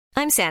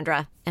I'm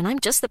Sandra, and I'm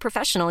just the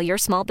professional your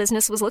small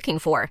business was looking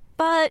for.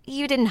 But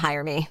you didn't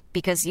hire me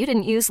because you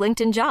didn't use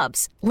LinkedIn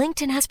Jobs.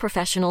 LinkedIn has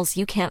professionals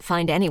you can't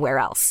find anywhere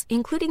else,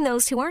 including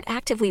those who aren't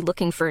actively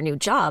looking for a new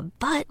job,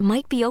 but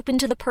might be open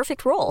to the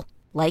perfect role,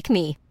 like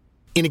me.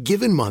 In a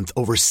given month,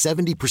 over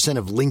 70%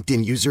 of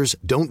LinkedIn users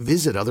don't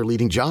visit other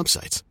leading job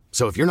sites.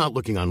 So if you're not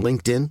looking on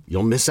LinkedIn,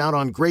 you'll miss out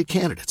on great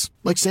candidates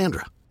like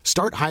Sandra.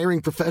 Start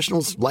hiring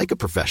professionals like a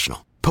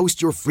professional.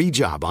 Post your free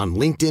job on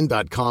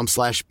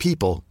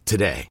linkedin.com/people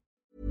today.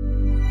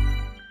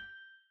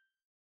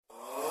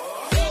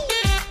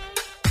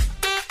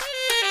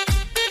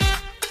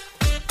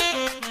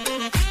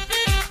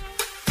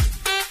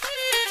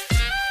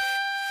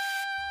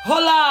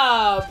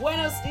 Hola,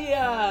 buenos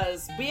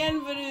dias,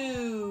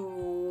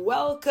 bienvenue,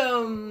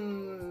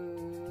 welcome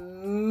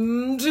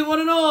to one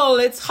and all.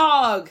 It's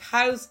Hog,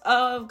 House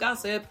of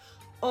Gossip,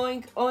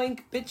 oink oink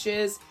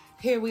bitches.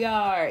 Here we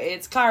are.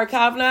 It's Clara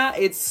Kavanagh,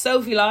 it's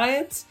Sophie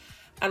Lyons,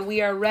 and we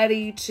are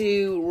ready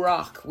to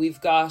rock. We've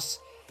got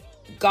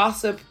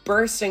gossip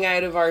bursting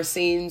out of our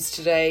seams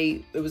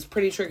today. It was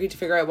pretty tricky to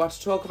figure out what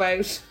to talk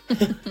about.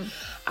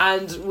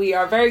 And we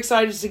are very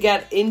excited to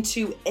get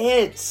into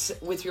it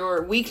with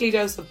your weekly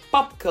dose of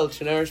pop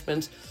culture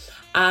nourishment.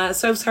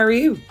 Sophs, how are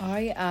you?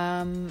 I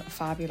am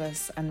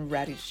fabulous and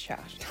ready to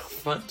chat.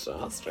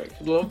 Fantastic.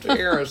 Love to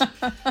hear it.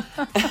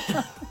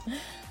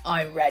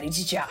 I'm ready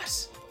to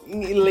chat.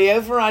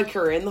 Leo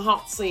Varadkar in the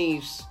hot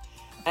seat.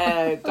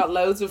 Got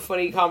loads of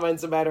funny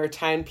comments about our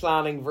town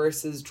planning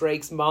versus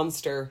Drake's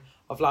monster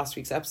of last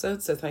week's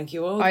episode, so thank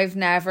you all. I've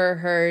never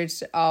heard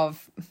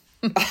of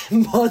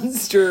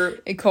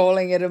monster.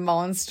 Calling it a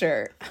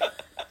monster.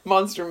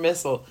 Monster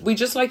missile. We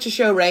just like to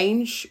show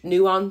range,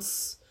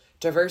 nuance,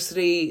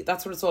 diversity.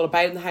 That's what it's all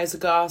about in the House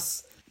of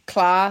Goss.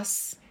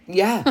 Class.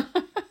 Yeah.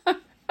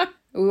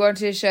 We want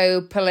to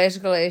show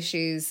political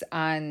issues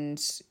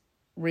and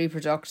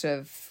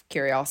reproductive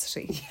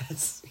curiosity.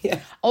 Yes. Yeah.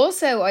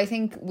 Also, I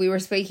think we were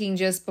speaking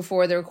just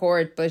before the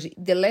record, but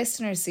the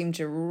listeners seem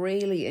to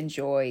really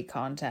enjoy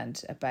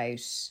content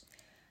about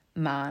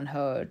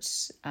manhood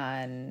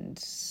and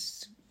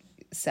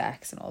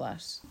sex and all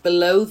that.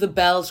 Below the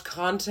belt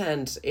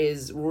content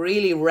is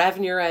really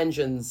revving your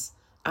engines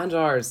and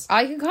ours.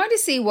 I can kind of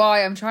see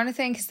why. I'm trying to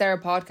think, is there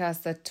a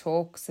podcast that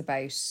talks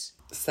about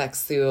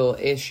sexual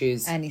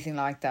issues, anything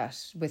like that,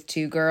 with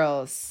two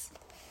girls?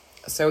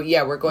 So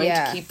yeah, we're going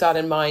to keep that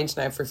in mind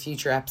now for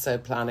future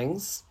episode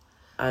plannings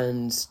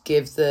and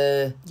give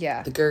the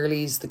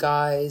girlies, the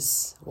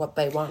guys, what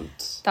they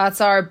want. That's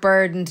our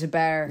burden to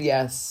bear.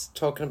 Yes,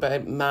 talking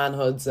about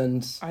manhoods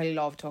and... I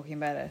love talking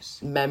about it.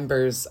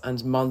 Members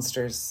and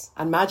monsters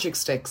and magic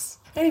sticks.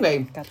 Anyway.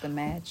 Got the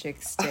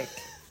magic stick.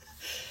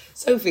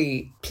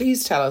 Sophie,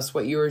 please tell us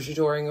what you're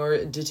adoring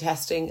or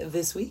detesting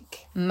this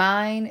week.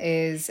 Mine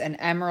is an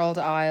Emerald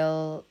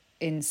Isle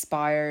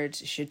inspired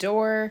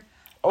Shador.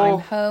 Oh. I'm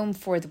home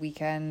for the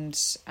weekend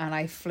and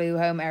I flew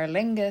home Aer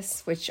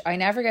Lingus, which I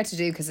never get to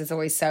do because it's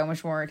always so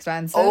much more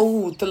expensive.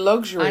 Oh, the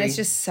luxury. And it's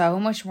just so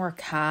much more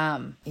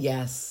calm.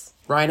 Yes.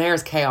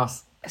 Ryanair's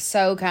chaos.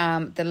 So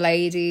calm. The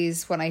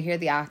ladies, when I hear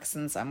the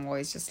accents, I'm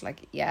always just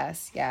like,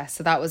 yes, yes.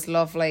 So that was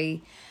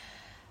lovely.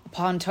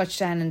 Upon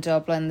touchdown in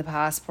Dublin, the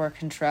passport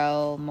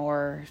control,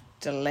 more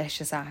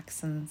delicious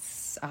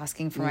accents,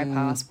 asking for my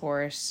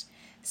passport.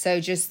 So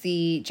just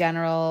the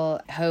general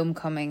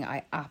homecoming,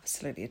 I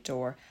absolutely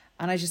adore.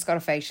 And I just got a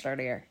facial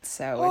earlier.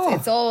 So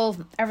it's all,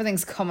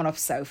 everything's coming up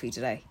Sophie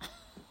today.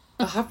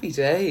 Happy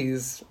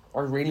days. I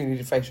really need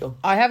a facial.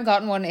 I haven't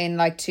gotten one in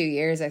like 2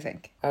 years, I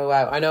think. Oh,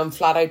 wow. I know I'm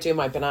flat out doing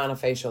my banana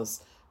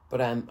facials. But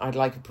I'd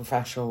like a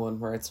professional one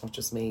where it's not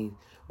just me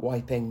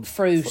wiping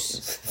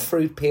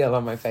fruit peel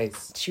on my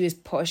face. She was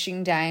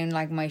pushing down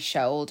like my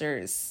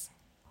shoulders.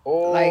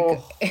 Oh. Like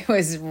it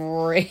was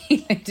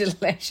really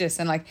delicious.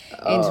 And like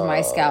into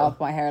my scalp.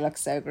 My hair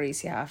looks so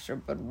greasy after.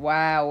 But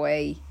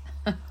wowee.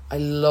 I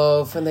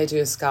love when they do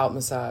a scalp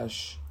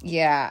massage.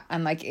 Yeah,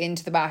 and like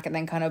into the back and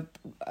then kind of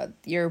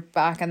your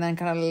back and then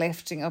kind of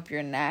lifting up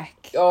your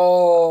neck.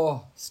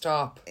 Oh,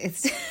 stop.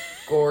 It's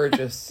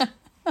gorgeous.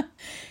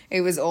 It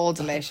was all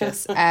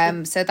delicious.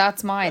 So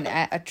that's mine.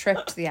 A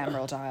trip to the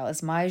Emerald Isle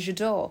is my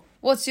j'adore.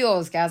 What's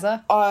yours,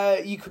 Gaza?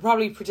 You could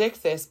probably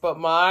predict this, but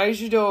my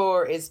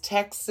j'adore is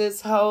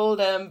Texas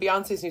Hold'em,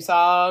 Beyonce's new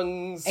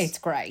songs. It's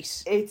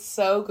great. It's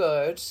so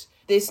good.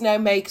 This now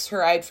makes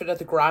her outfit at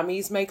the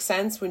Grammys make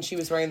sense when she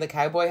was wearing the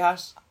cowboy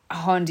hat.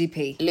 Hundy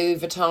P. Louis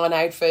Vuitton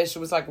outfit. It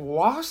was like,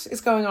 what is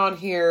going on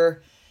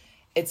here?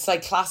 It's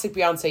like classic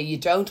Beyonce. You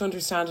don't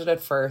understand it at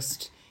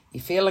first. You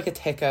feel like a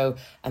thicko,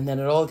 and then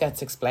it all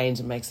gets explained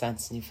and makes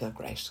sense and you feel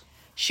great.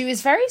 She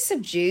was very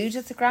subdued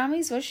at the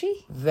Grammys, was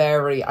she?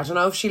 Very. I don't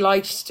know if she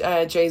liked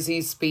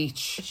Jay-Z's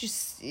speech.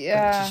 Just,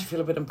 yeah. Did she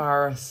feel a bit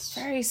embarrassed?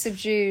 Very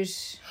subdued.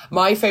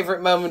 My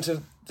favourite moment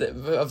of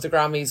the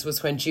Grammys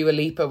was when Dua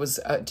Lipa was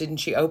didn't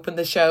she open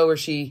the show, or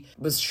she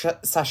was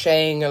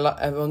sashaying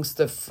amongst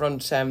the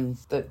front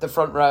the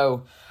front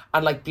row,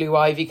 And like Blue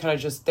Ivy kind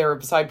of just, they were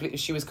beside,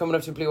 she was coming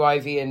up to Blue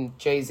Ivy and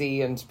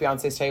Jay-Z and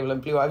Beyonce's table,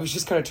 and Blue Ivy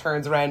just kind of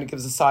turns around and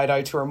gives a side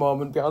eye to her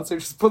mum, and Beyonce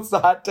just puts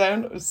the hat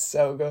down. It was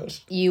so good.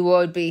 You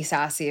would be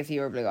sassy if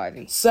you were Blue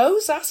Ivy. So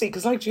sassy,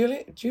 because like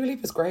Dua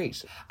Lipa's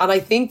great. And I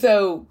think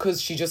though,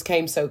 because she just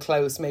came so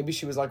close, maybe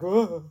she was like,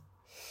 oh.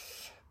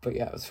 But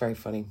yeah, it was very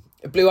funny.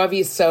 Blue Ivy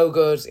is so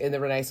good in the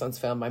Renaissance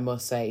film, I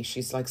must say.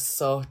 She's like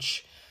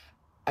such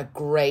a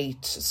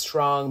great,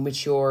 strong,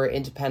 mature,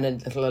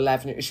 independent little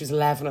 11. She was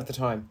 11 at the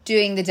time.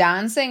 Doing the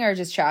dancing or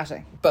just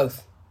chatting?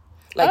 Both.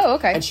 Like, oh,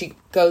 okay. And she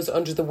goes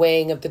under the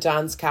wing of the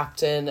dance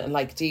captain and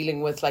like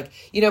dealing with like,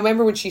 you know,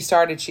 remember when she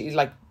started, she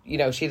like, you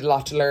know, she had a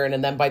lot to learn,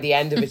 and then by the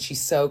end of it, she's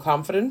so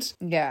confident.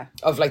 Yeah.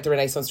 Of like the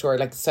Renaissance tour.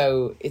 Like,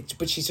 so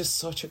but she's just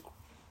such a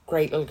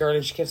great little girl,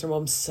 and she gives her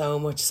mum so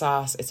much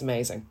sass. It's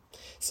amazing.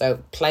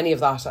 So plenty of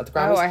that at the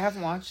Grammys. Oh, I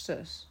haven't watched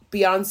it.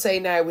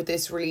 Beyonce now with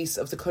this release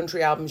of the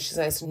country album, she's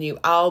announced a new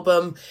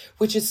album,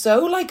 which is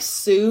so like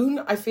soon.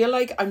 I feel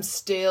like I'm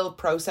still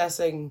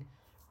processing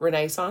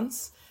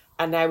Renaissance,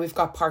 and now we've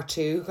got part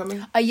 2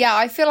 coming. Yeah,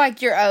 I feel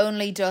like you're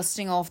only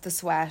dusting off the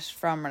sweat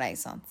from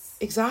Renaissance.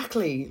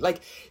 Exactly. Like,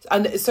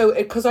 and so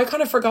because I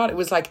kind of forgot it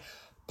was like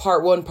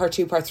part 1, part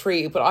 2, part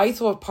 3, but I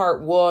thought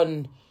part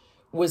 1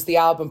 was the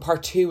album,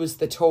 part 2 was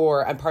the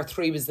tour, and part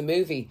 3 was the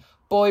movie.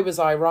 Boy, was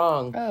I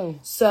wrong. Oh.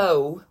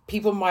 So,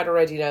 people might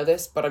already know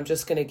this, but I'm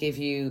just going to give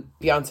you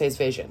Beyonce's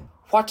vision.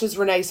 What does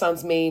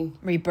Renaissance mean?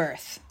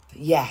 Rebirth.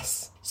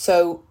 Yes.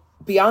 So,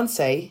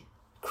 Beyonce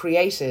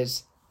created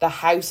the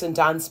house and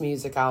dance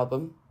music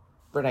album,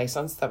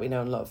 Renaissance, that we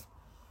know and love.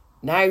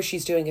 Now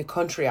she's doing a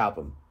country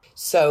album.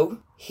 So,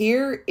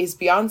 here is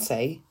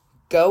Beyonce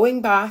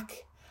going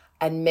back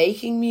and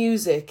making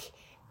music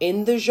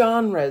in the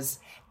genres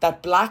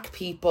that Black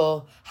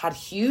people had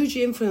huge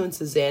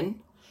influences in,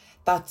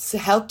 that's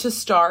helped to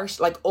start,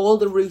 like all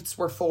the roots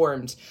were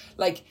formed.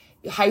 Like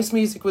house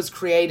music was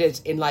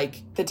created in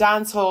like the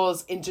dance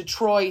halls in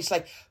Detroit,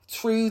 like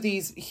through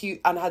these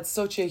and had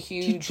such a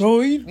huge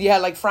Detroit? Yeah,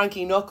 like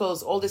Frankie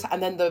Knuckles, all this, and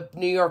then the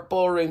New York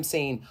ballroom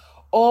scene,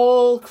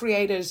 all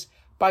created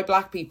by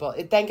Black people.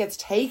 It then gets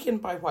taken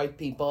by white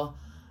people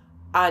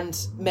and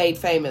made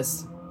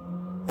famous.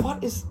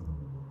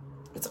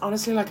 It's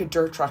honestly like a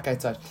dirt track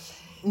outside.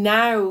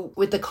 Now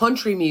with the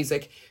country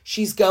music,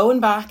 she's going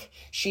back,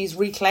 she's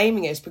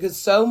reclaiming it, because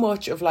so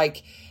much of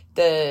like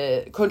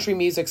the country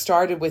music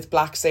started with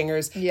Black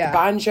singers. Yeah. The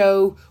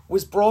banjo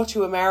was brought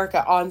to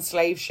America on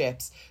slave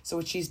ships. So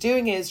what she's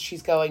doing is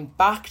she's going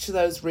back to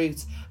those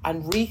roots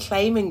and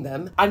reclaiming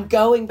them and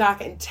going back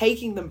and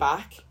taking them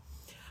back.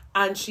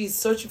 And she's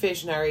such a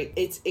visionary.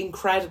 It's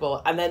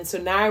incredible. And then so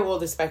now all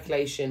the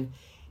speculation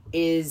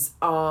is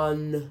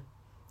on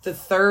the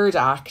third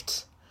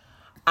act.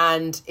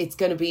 And it's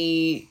going to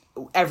be,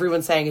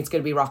 everyone's saying it's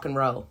going to be rock and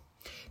roll.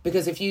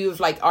 Because if you have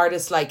like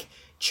artists like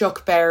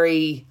Chuck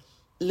Berry,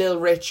 Lil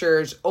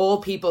Richard,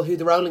 all people who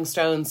the Rolling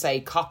Stones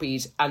say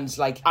copied and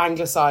like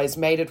anglicised,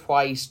 made it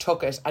white,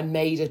 took it and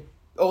made it,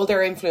 all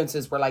their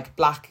influences were like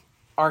Black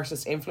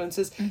artist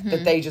influences,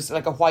 that they just,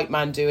 like a white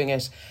man doing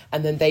it,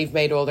 and then they've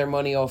made all their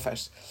money off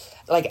it.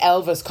 Like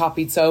Elvis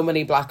copied so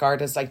many Black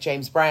artists, like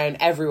James Brown,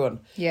 everyone.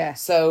 Yeah.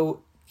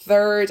 So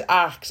third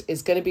act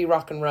is going to be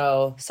rock and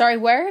roll. Sorry,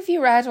 where have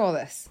you read all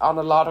this? On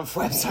a lot of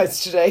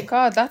websites today.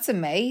 God, that's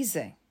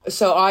amazing.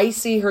 So I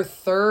see her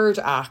third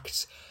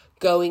act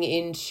going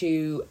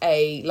into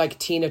a like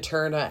Tina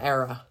Turner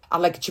era.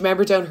 And like, do you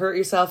remember Don't Hurt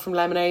Yourself from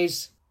Lemonade?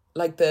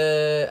 Like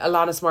the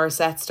Alanis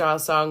Morissette style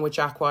song with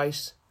Jack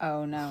White.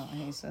 Oh no, I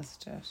need to listen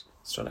to it.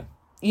 Stunning.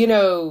 You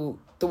know,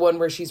 the one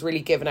where she's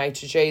really given out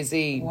to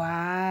Jay-Z.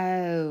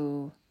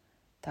 Wow.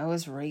 That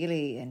was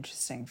really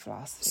interesting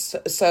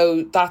philosophy.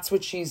 So that's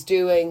what she's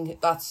doing.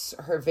 That's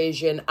her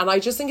vision. And I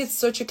just think it's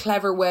such a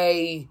clever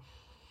way.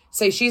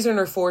 Say she's in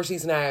her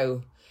 40s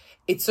now.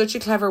 It's such a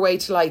clever way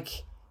to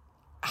like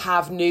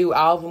have new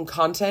album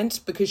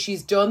content, because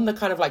she's done the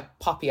kind of like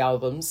poppy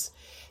albums.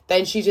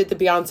 Then she did the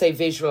Beyonce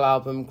visual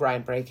album,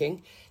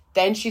 groundbreaking.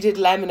 Then she did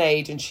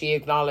Lemonade, and she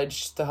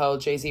acknowledged the whole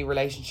Jay-Z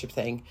relationship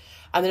thing.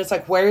 And then it's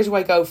like, where do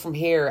I go from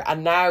here?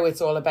 And now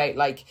it's all about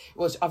like,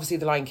 well, obviously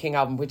the Lion King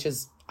album, which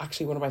is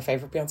actually one of my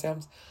favourite Beyonce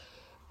albums.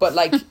 But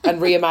like,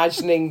 and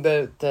reimagining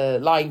the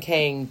Lion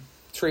King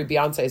through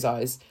Beyonce's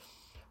eyes.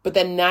 But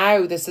then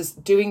now this is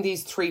doing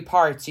these 3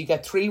 parts. You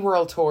get 3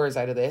 world tours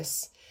out of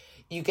this.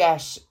 You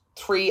get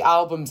 3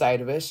 albums out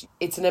of it.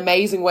 It's an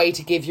amazing way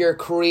to give your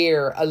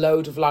career a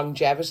load of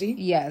longevity.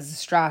 Yeah, there's a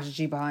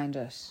strategy behind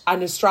it.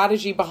 And a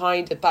strategy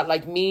behind it that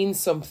like means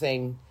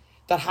something,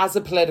 that has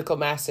a political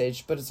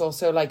message, but it's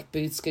also like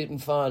boot scooting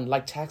fun,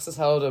 like Texas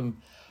Hold'em.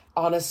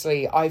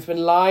 Honestly, I've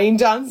been line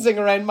dancing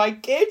around my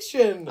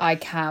kitchen. I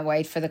can't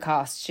wait for the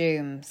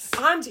costumes.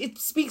 And it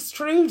speaks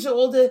true to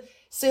all the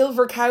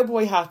silver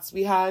cowboy hats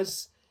we had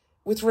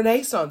with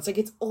Renaissance. Like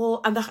it's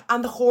all, and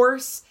the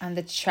horse. And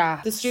the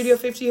chaps. The Studio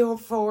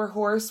 54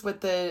 horse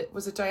with the,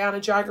 was it Diana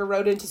Jagger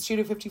rode into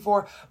Studio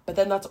 54? But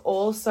then that's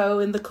also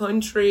in the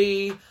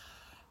country.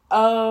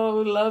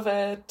 Oh, love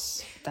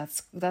it.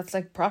 That's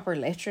like proper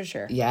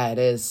literature. Yeah, it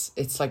is.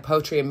 It's like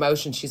poetry in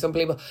motion. She's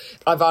unbelievable.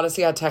 I've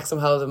honestly had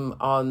Texham Hold'em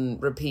on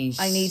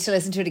repeat. I need to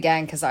listen to it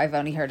again because I've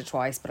only heard it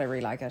twice, but I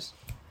really like it.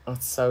 Oh,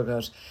 it's so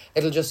good.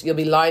 You'll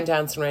be line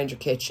dancing around your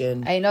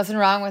kitchen. Ain't nothing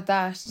wrong with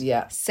that.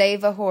 Yeah.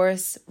 Save a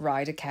horse,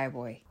 ride a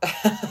cowboy.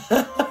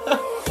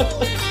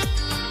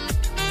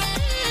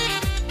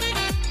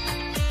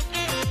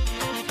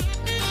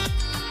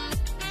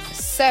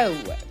 So,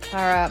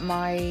 Clara,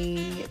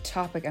 my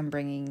topic I'm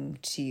bringing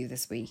to you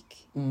this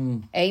week.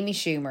 Amy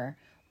Schumer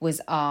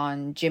was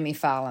on Jimmy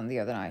Fallon the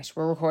other night.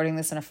 We're recording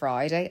this on a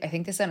Friday. I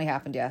think this only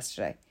happened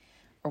yesterday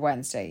or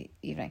Wednesday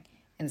evening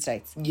in the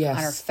States. Yes.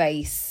 And her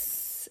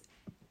face,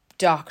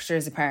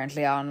 doctors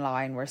apparently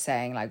online were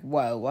saying like,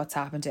 whoa, what's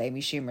happened to Amy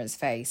Schumer's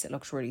face? It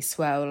looks really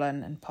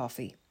swollen and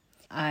puffy.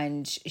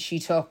 And she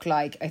took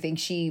I think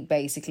she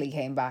basically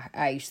came back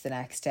out the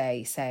next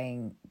day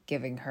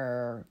giving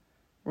her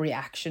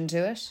reaction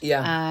to it.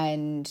 Yeah.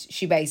 And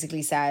she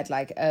basically said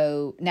now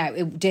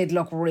it did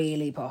look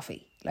really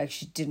puffy.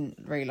 She didn't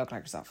really look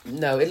like herself.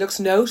 No, it looks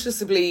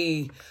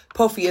noticeably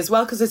puffy as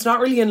well because it's not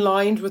really in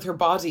line with her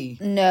body.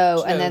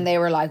 No, and then they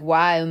were like,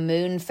 wow,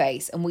 moon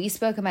face. And we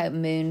spoke about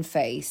moon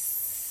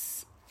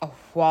face a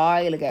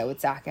while ago with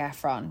Zac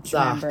Efron. Do you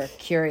remember?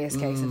 Curious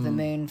Case of the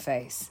Moon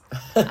Face.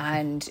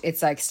 And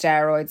it's like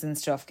steroids and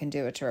stuff can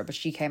do it to her. But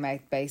she came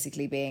out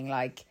basically being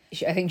like,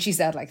 I think she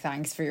said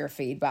thanks for your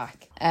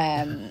feedback.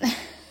 And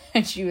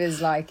she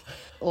was like,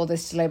 all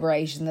this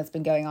deliberation that's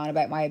been going on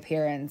about my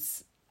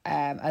appearance,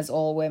 as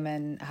all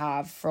women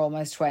have for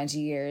almost 20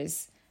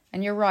 years.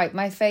 And you're right,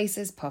 my face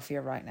is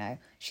puffier right now.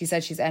 She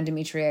said she's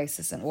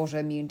endometriosis, an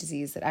autoimmune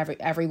disease that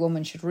every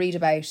woman should read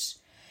about.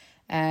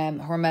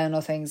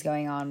 Hormonal things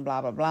going on,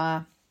 blah, blah,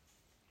 blah.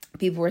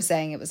 People were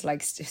saying it was like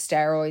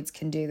steroids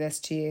can do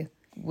this to you,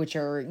 which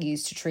are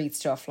used to treat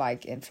stuff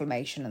like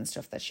inflammation and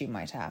stuff that she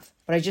might have.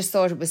 But I just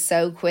thought it was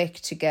so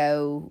quick to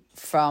go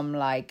from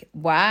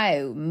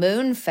wow,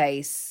 moon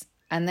face.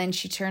 And then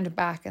she turned it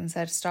back and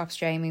said, stop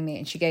shaming me.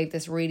 And she gave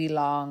this really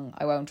long,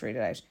 I won't read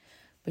it out,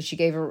 but she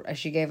gave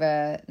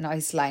a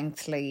nice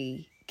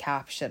lengthy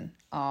caption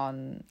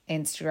on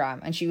Instagram.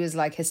 And she was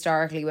like,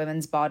 historically,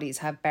 women's bodies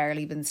have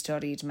barely been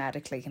studied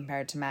medically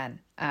compared to men.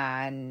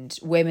 And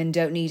women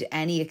don't need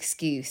any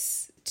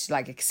excuse to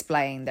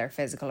explain their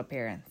physical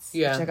appearance.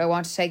 Yeah. She's I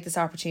want to take this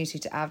opportunity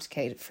to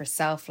advocate for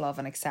self-love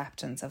and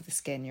acceptance of the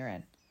skin you're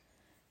in.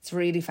 It's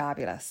really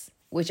fabulous,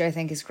 which I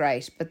think is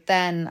great. But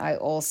then I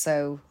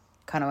also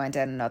kind of went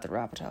down another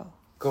rabbit hole.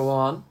 Go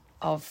on.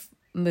 Of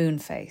moon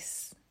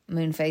face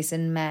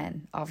in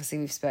men. Obviously,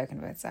 we've spoken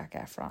about Zac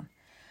Efron.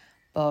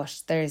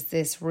 But there's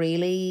this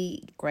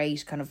really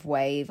great kind of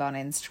wave on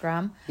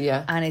Instagram.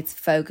 Yeah. And it's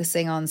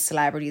focusing on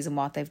celebrities and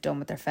what they've done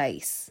with their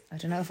face. I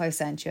don't know if I've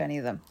sent you any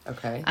of them.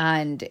 Okay.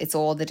 And it's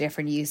all the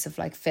different use of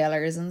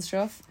fillers and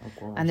stuff. Oh,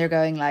 God. And they're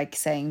going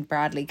saying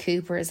Bradley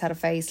Cooper has had a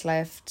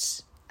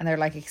facelift. And they're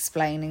like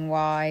explaining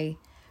why.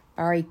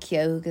 Barry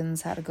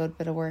Keoghan's had a good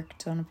bit of work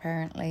done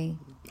apparently.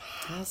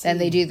 Then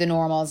they do the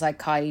normals like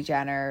Kylie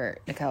Jenner,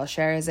 Nicole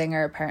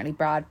Scherzinger. Apparently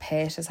Brad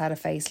Pitt has had a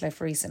facelift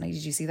recently.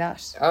 Did you see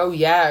that? Oh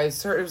yeah,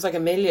 it was like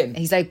 1 million.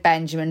 He's like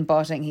Benjamin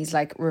Button. He's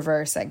like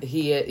reversing.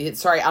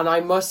 Sorry, and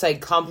I must say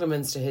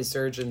compliments to his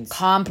surgeons.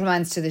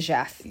 Compliments to the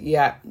chef.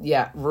 Yeah,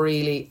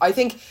 really. I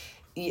think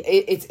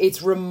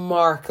it's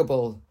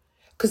remarkable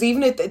because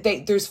even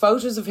there's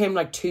photos of him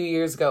 2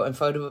 years ago and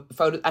photo,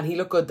 and he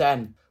looked good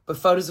then. But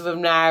photos of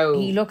him now,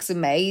 he looks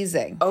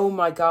amazing. Oh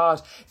my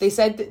God. They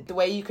said that the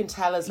way you can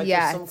tell is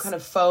there's some kind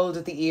of fold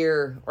at the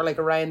ear or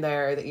around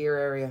there, the ear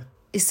area.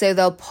 So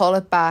they'll pull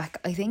it back.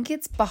 I think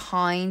it's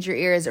behind your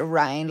ears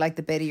around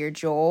the bit of your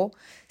jaw.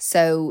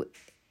 So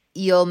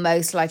you'll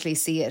most likely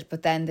see it.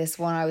 But then this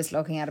one I was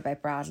looking at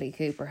about Bradley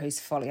Cooper, who's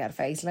fully had a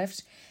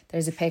facelift.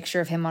 There's a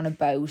picture of him on a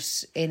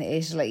boat in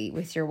Italy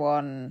with your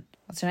one,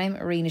 what's her name?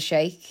 Arena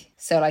Shayk.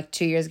 So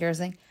 2 years ago or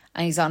something.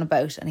 And he's on a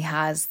boat and he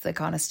has the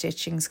kind of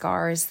stitching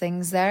scars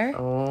things there.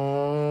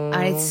 Oh.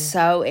 And it's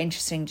so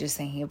interesting just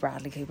thinking of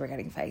Bradley Cooper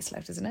getting a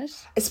facelift, isn't it?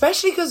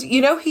 Especially because,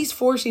 he's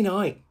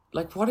 49.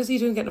 What is he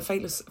doing getting a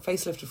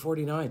facelift at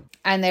 49?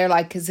 And they're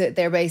because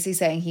they're basically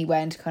saying he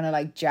went kind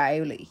of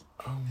jowly.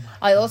 Oh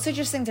my I also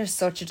just think there's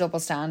such a double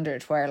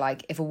standard where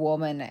if a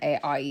woman,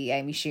 i.e.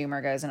 Amy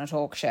Schumer, goes on a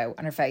talk show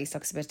and her face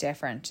looks a bit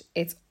different,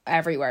 it's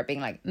everywhere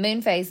being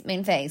moon face.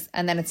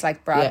 And then it's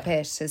Brad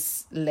Pitt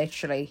is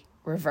literally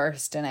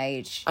reversed in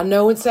age. And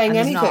no one's saying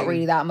anything. There's not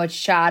really that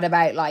much chat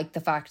about the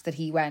fact that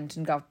he went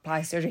and got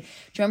plastic surgery. Do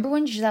you remember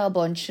when Giselle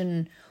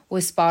Bundchen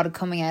was spotted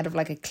coming out of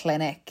a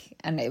clinic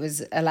and it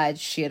was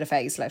alleged she had a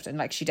facelift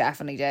and she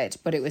definitely did,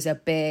 but it was a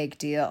big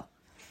deal.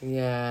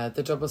 Yeah,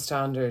 the double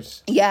standard.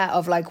 Yeah,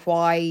 of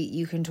why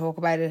you can talk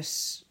about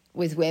it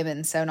with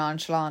women so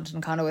nonchalant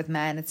and kind of with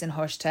men it's in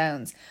hushed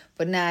tones.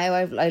 But now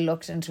I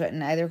looked into it and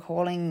now they're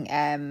calling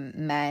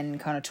men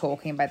kind of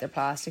talking about their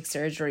plastic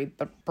surgery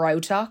but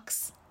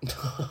Botox.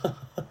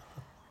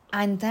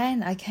 And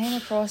then I came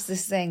across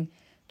this thing.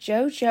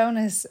 Joe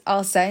Jonas,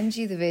 I'll send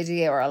you the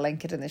video or I'll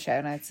link it in the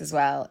show notes as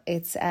well.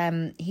 It's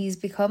he's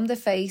become the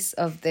face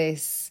of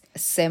this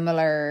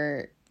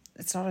similar,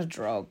 it's not a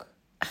drug.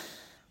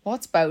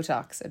 What's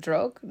Botox? A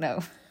drug?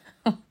 No.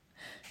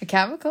 A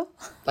chemical?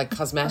 Like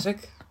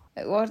cosmetic?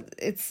 What?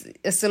 It's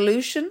a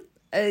solution?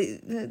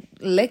 A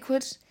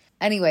liquid?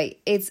 Anyway,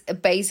 it's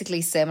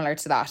basically similar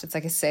to that. It's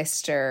like a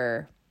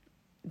sister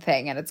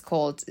thing and it's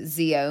called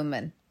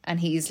Xeomin. And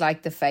he's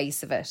like the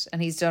face of it.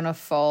 And he's done a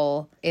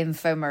full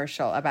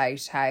infomercial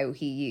about how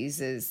he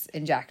uses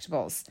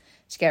injectables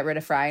to get rid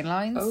of frown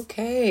lines.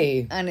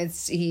 Okay. And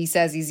he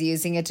says he's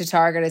using it to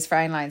target his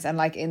frown lines. And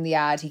like in the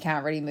ad, he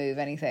can't really move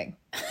anything.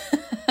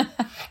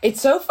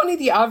 It's so funny,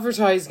 the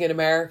advertising in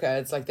America.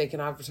 It's like they can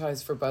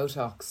advertise for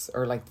Botox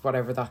or like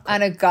whatever that.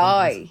 And a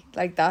guy,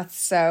 like that's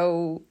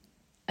so...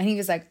 And he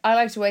was like, I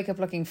like to wake up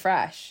looking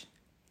fresh.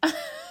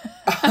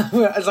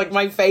 It's like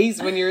my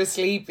face when you're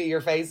asleep,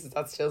 your face is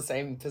that still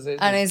same position.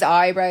 And his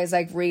eyebrows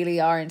like really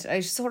aren't.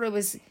 I just thought it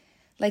was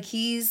like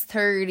he's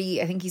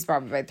 30, I think he's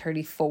probably about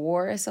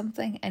 34 or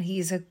something. And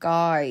he's a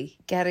guy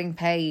getting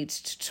paid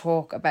to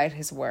talk about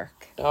his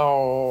work.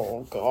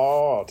 Oh,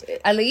 God.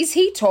 At least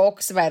he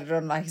talks about it,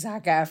 unlike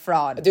Zac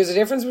Efron. There's a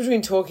difference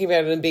between talking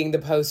about it and being the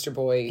poster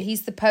boy.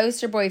 He's the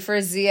poster boy for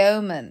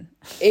Xeomin.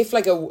 If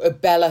like a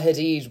Bella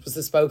Hadid was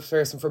the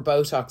spokesperson for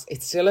Botox,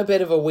 it's still a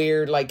bit of a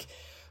weird like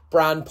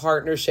brand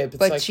partnership. It's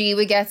but like, she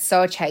would get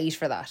such hate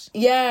for that.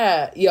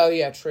 Yeah,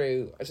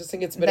 true. I just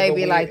think it's a bit They'd of a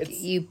be weird, like,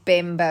 you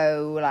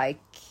bimbo, like,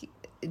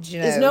 you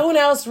know. Is no one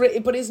else,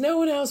 but is no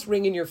one else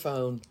ringing your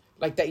phone?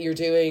 Like that you're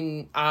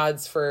doing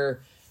ads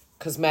for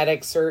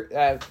cosmetics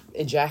or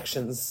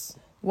injections?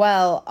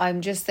 Well,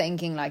 I'm just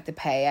thinking like the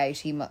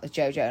payout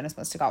Joe Jonas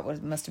must have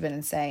got must have been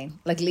insane.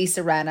 Like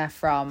Lisa Rinna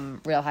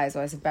from Real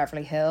Housewives of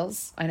Beverly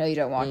Hills. I know you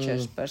don't watch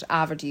it, but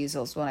avid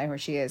users will know who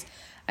she is.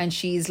 And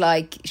she's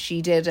like,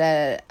 she did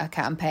a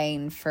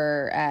campaign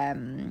for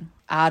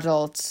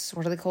adults,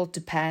 what are they called?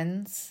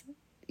 Depends.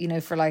 You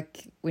know, for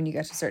like when you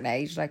get to a certain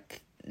age,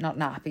 like not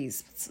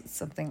nappies,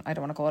 something, I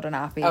don't want to call it a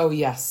nappy. Oh,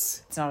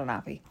 yes. It's not a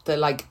nappy. The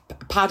like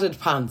padded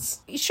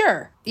pants.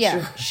 Sure. Yeah.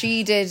 Sure.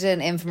 She did an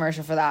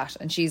infomercial for that.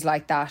 And she's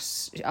like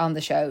that on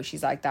the show.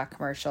 She's like, that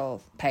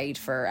commercial paid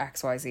for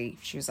XYZ.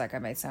 She was like, I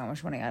made so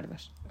much money out of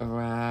it.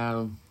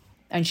 Wow.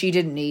 And she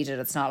didn't need it.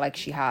 It's not like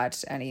she had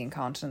any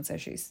incontinence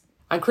issues.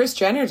 And Kris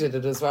Jenner did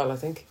it as well, I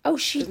think. Oh,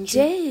 she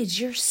did.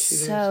 You're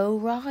so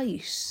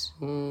right.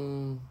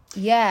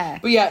 Yeah.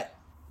 But yeah,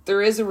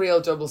 there is a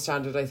real double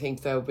standard, I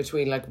think, though,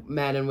 between like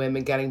men and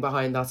women getting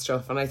behind that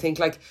stuff. And I think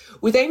like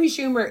with Amy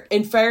Schumer,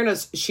 in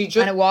fairness, she just...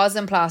 And it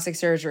wasn't plastic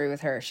surgery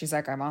with her. She's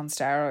like, I'm on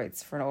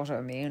steroids for an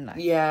autoimmune. Like.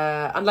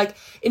 Yeah. And like,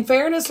 in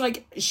fairness,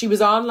 like she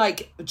was on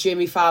like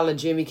Jimmy Fallon,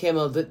 Jimmy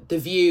Kimmel, The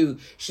View.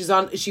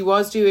 She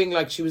was doing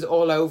like, she was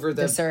all over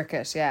the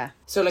circuit, yeah.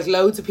 So like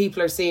loads of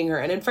people are seeing her.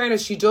 And in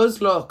fairness, she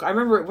does look... I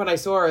remember when I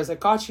saw her, I was like,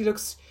 God, she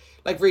looks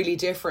like really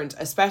different,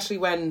 especially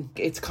when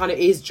it's kind of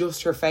is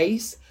just her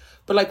face.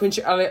 But like when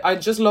I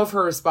just love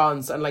her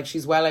response and like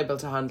she's well able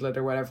to handle it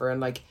or whatever.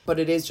 And like, but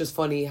it is just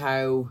funny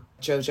how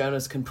Joe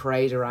Jonas can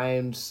parade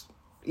around,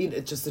 you know,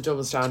 just the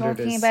double standard.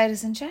 Talking about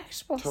his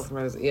injectables. Talking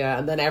about his, yeah.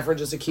 And then everyone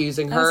just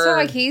accusing her. It's not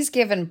like he's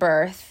given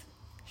birth.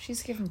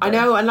 She's given birth. I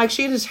know. And like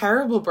she had a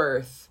terrible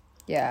birth.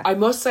 Yeah. I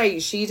must say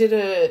she did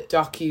a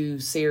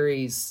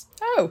docu-series.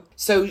 Oh.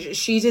 So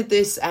she did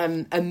this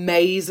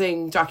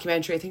amazing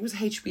documentary, I think it was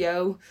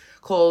HBO,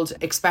 called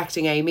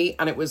Expecting Amy.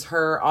 And it was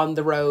her on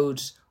the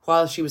road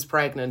while she was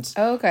pregnant.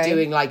 Okay.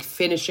 Doing like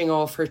finishing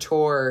off her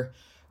tour.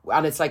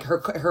 And it's like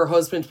her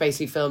husband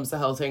basically films the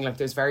whole thing. Like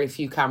there's very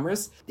few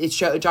cameras.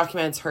 It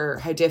documents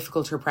how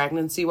difficult her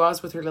pregnancy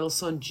was with her little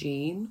son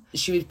Gene.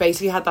 She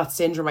basically had that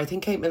syndrome. I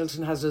think Kate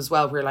Middleton has it as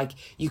well, where like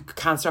you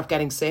can't stop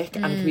getting sick,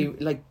 and it can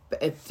be like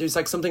there's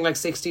like something like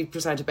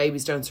 60% of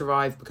babies don't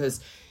survive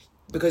because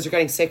you're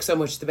getting sick so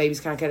much the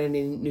babies can't get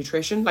any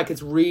nutrition. Like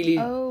it's really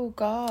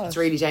it's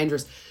really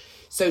dangerous.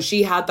 So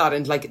she had that,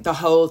 and like the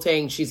whole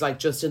thing, she's like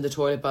just in the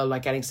toilet bowl,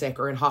 like getting sick,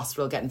 or in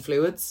hospital getting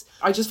fluids.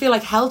 I just feel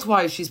like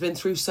health-wise, she's been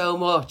through so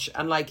much,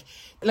 and like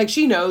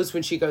she knows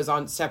when she goes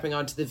on stepping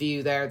onto The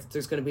View there that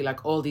there's going to be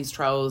like all these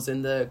trolls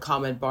in the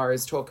comment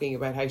bars talking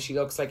about how she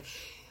looks. Like,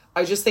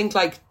 I just think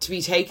like to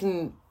be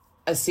taken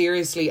as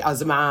seriously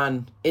as a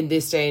man in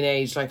this day and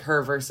age, like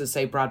her versus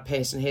say Brad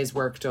Pitt and his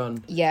work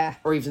done, yeah,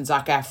 or even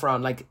Zac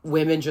Efron, like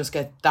women just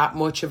get that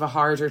much of a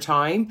harder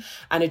time,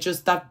 and it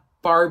just that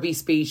Barbie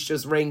speech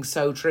just rings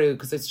so true,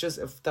 because it's just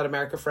that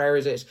America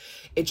Ferrera did.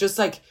 It's just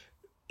like,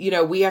 you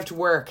know, we have to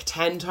work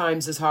 10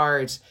 times as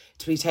hard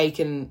to be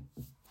taken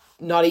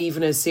not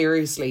even as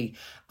seriously.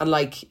 And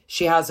like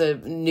she has a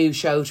new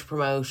show to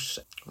promote.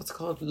 What's it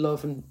called?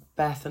 Love and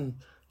Beth and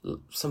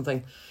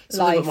something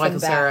with Michael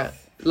Cera.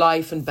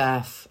 Life and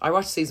Beth. I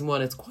watched season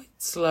 1. It's quite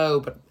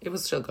slow, but it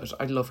was still good.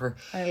 I love her.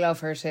 I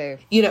love her too.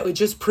 You know, it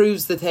just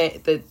proves the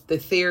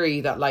theory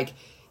that like,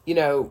 you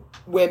know,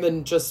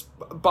 women just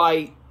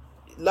by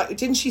like,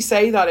 didn't she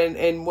say that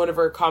in one of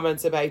her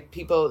comments about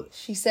people?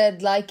 She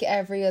said, like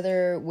every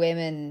other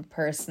women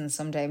person,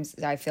 sometimes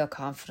I feel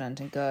confident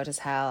and good as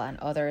hell, and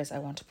others I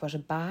want to put a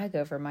bag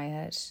over my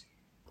head.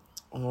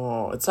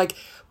 Oh, it's like,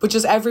 but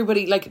just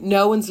everybody, like,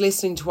 no one's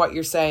listening to what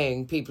you're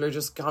saying. People are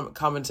just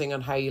commenting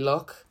on how you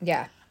look.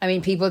 Yeah. I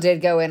mean, people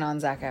did go in on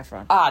Zac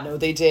Efron. Ah, no,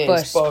 they did.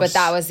 But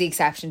that was the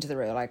exception to the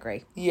rule, I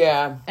agree.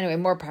 Yeah. Anyway,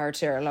 more power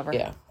to her, I love her.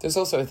 Yeah. There's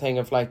also a thing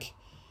of, like,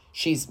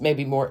 she's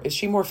maybe more, is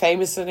she more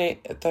famous than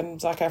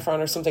Zac Efron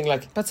or something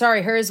like? But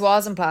sorry, hers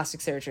wasn't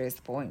plastic surgery is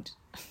the point.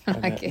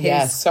 Like,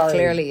 his sorry.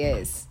 clearly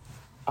is.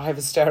 I have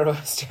a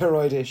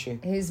steroid issue.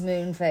 His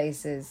moon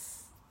face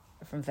is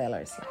from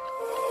fillers.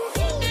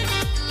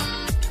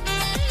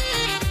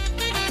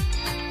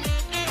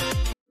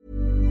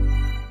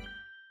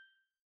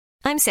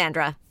 I'm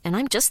Sandra, and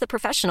I'm just the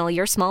professional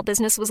your small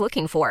business was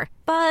looking for.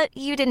 But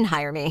you didn't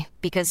hire me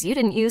because you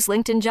didn't use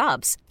LinkedIn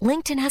Jobs.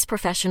 LinkedIn has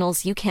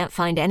professionals you can't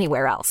find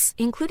anywhere else,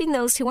 including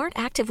those who aren't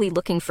actively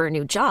looking for a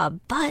new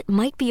job, but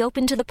might be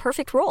open to the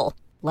perfect role,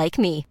 like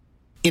me.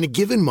 In a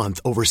given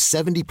month, over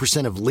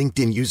 70% of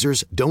LinkedIn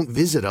users don't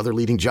visit other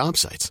leading job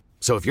sites.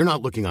 So if you're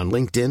not looking on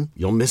LinkedIn,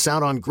 you'll miss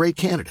out on great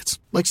candidates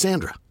like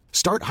Sandra.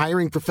 Start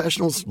hiring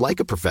professionals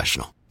like a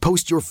professional.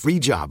 Post your free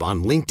job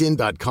on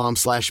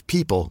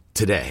linkedin.com/people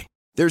today.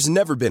 There's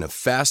never been a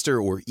faster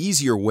or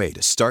easier way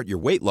to start your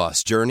weight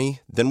loss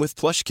journey than with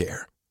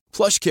PlushCare.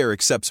 PlushCare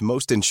accepts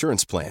most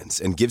insurance plans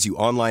and gives you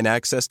online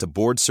access to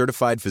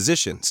board-certified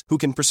physicians who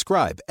can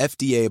prescribe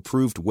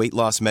FDA-approved weight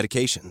loss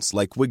medications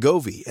like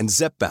Wegovy and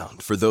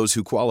Zepbound for those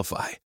who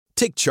qualify.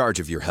 Take charge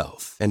of your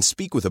health and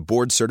speak with a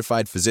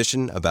board-certified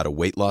physician about a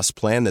weight loss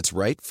plan that's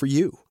right for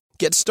you.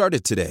 Get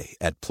started today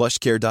at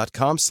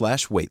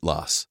plushcare.com/weight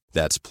loss.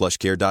 That's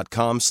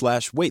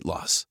plushcare.com/weight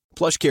loss.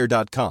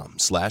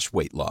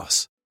 plushcare.com/weight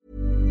loss.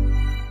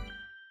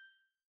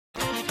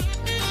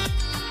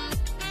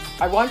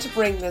 I want to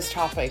bring this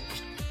topic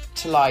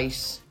to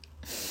light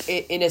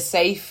in a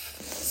safe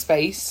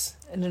space.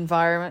 An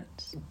environment.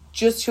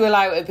 Just to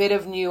allow a bit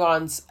of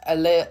nuance,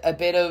 a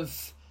bit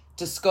of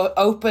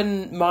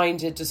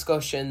open-minded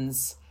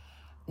discussions.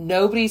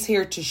 Nobody's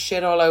here to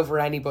shit all over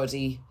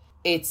anybody.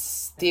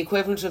 It's the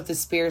equivalent of the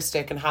spear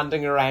stick and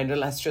handing it around, and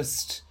let's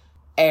just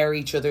air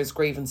each other's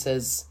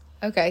grievances.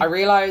 Okay. I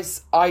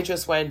realise I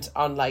just went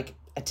on like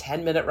a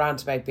 10-minute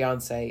rant about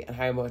Beyonce and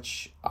how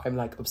much I'm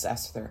like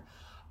obsessed with her.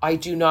 I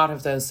do not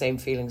have those same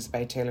feelings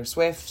about Taylor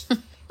Swift.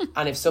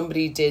 And if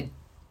somebody did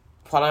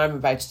what I'm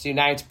about to do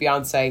now to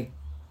Beyonce,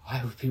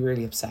 I would be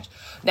really upset.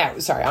 Now,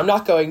 sorry, I'm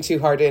not going too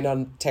hard in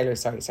on Taylor,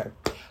 sorry.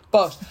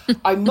 But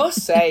I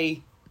must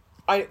say,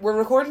 we're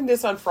recording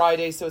this on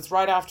Friday, so it's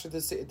right after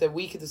the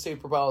week of the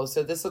Super Bowl,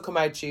 so this will come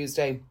out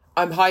Tuesday.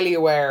 I'm highly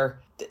aware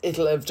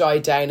it'll have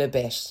died down a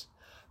bit.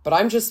 But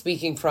I'm just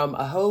speaking from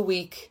a whole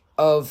week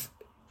of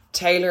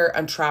Taylor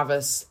and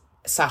Travis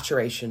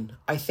saturation.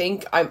 I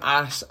think I'm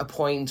at a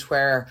point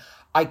where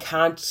I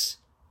can't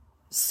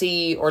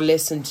see or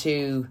listen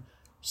to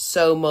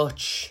so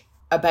much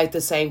about the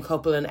same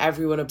couple and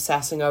everyone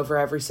obsessing over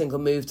every single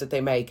move that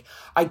they make.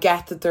 I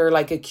get that they're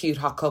like a cute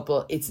hot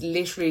couple. It's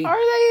literally... Are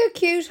they a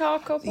cute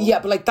hot couple? Yeah,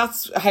 but like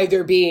that's how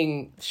they're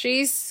being...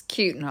 She's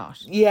cute and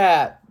hot.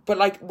 Yeah, but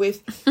like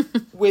with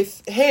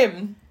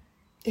him...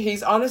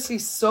 He's honestly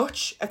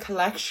such a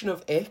collection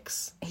of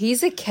icks.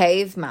 He's a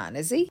caveman,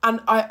 is he? And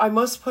I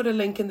must put a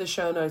link in the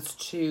show notes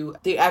to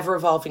the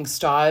ever-evolving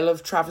style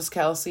of Travis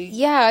Kelce.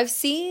 Yeah, I've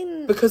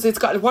seen... Because it's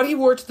got... What he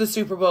wore to the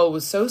Super Bowl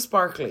was so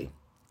sparkly.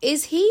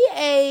 Is he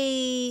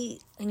a...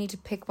 I need to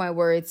pick my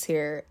words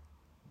here.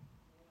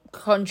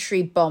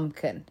 Country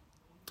bumpkin.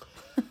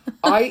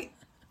 I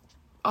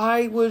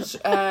would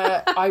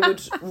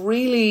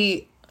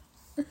really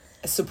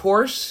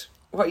support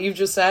what you've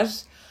just said.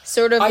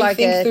 Sort of I like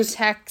think a there's...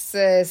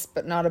 Texas,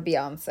 but not a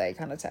Beyonce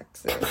kind of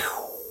Texas.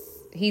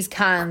 He's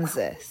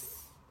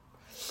Kansas.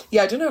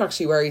 Yeah, I don't know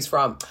actually where he's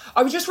from.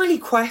 I would just really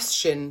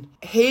question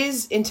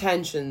his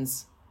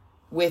intentions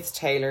with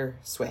Taylor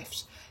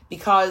Swift.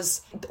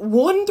 Because,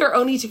 one, they're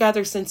only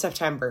together since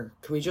September.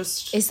 Can we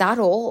just... Is that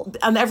all?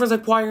 And everyone's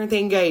like, why aren't they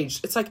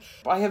engaged? It's like,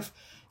 I have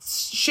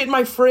shit in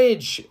my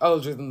fridge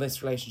older than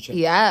this relationship.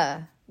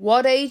 Yeah.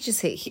 What age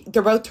is he?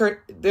 They're both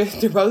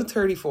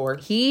 34.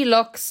 He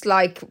looks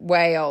like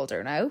way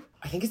older now.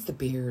 I think it's the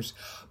beard.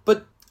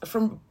 But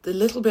from the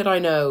little bit I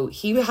know,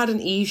 he had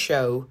an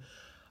show,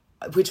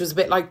 which was a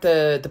bit like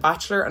the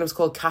Bachelor, and it was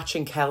called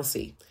Catching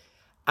Kelsey.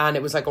 And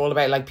it was like all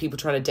about like people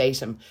trying to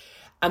date him.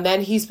 And then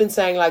he's been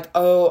saying like,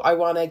 oh, I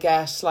want to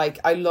get like,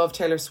 I love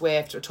Taylor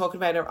Swift, or talking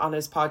about it on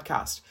his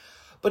podcast.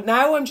 But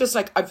now I'm just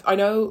like, I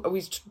know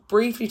we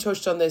briefly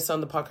touched on this on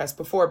the podcast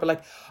before, but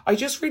like, I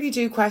just really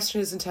do question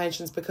his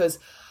intentions, because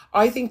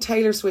I think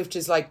Taylor Swift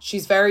is like,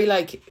 she's very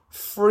like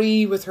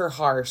free with her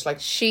heart. Like,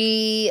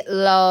 she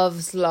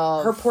loves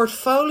love. Her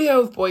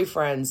portfolio of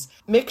boyfriends,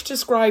 Mick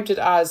described it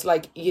as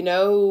like, you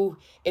know,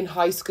 in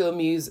high school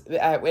movies.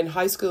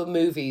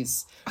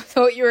 I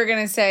thought you were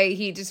going to say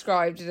he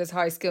described it as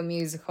High School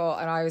Musical,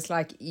 and I was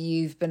like,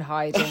 you've been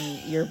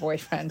hiding your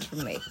boyfriend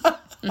from me.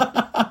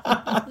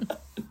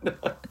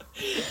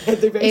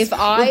 If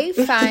I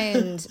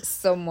found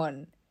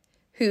someone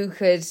who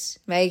could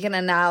make an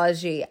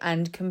analogy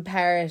and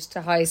compare it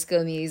to High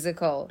School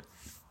Musical,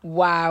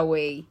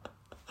 wowee,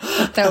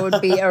 that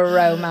would be a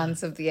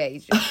romance of the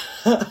ages.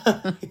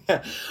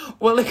 Yeah.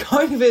 Well, it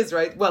kind of is,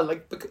 right? Well,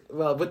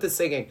 with the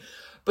singing.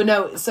 But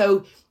no,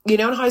 so, in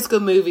High School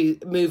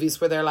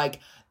movies where they're like,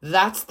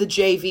 that's the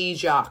JV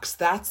jocks,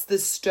 that's the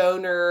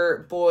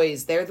stoner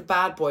boys, they're the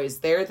bad boys,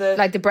 they're the...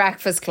 Like the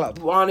Breakfast Club.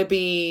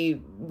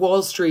 Wannabe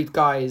Wall Street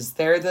guys,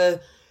 they're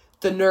the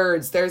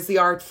nerds, there's the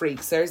art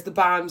freaks, there's the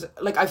band.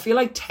 Like, I feel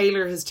like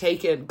Taylor has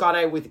gone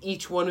out with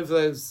each one of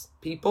those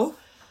people.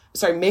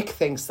 Sorry, Mick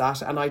thinks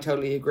that, and I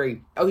totally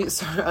agree. Oh,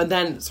 sorry, and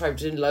then, I'm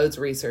doing loads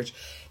of research.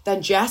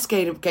 Then Jess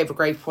gave a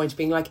great point,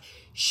 being like,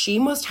 she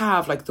must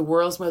have like the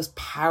world's most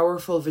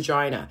powerful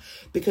vagina,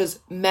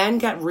 because men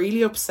get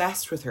really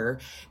obsessed with her.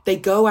 They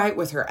go out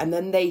with her and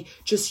then they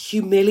just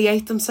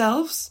humiliate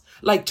themselves.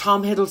 Like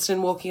Tom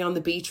Hiddleston walking on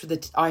the beach with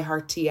the I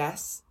Heart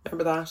TS.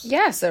 Remember that?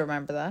 Yes, I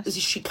remember that.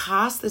 She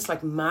cast this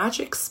like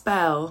magic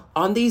spell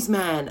on these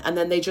men and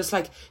then they just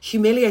like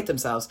humiliate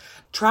themselves.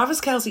 Travis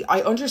Kelce,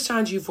 I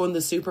understand you've won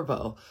the Super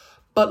Bowl,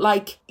 but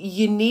like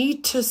you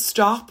need to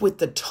stop with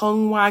the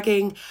tongue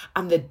wagging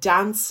and the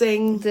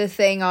dancing. The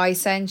thing I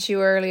sent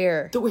you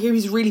earlier. He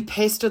was really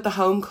pissed at the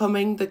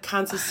homecoming, the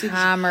Kansas City.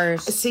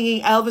 Hammers.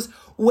 Singing Elvis.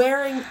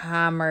 Wearing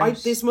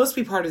hammers. This must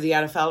be part of the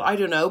NFL, I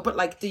don't know, but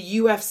like the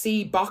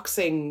UFC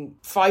boxing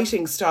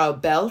fighting style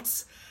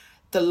belts,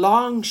 the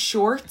long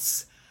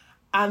shorts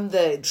and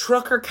the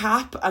trucker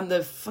cap and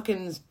the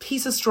fucking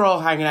piece of straw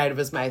hanging out of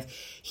his mouth.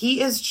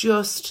 He is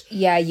just...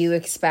 Yeah, you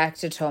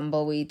expect a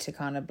tumbleweed to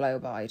kind of blow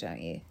by,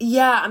 don't you?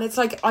 Yeah, and it's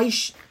like I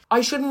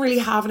shouldn't really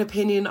have an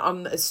opinion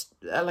on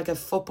like a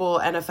football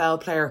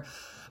NFL player,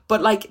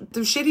 but like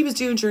the shit he was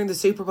doing during the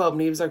Super Bowl when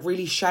he was like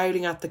really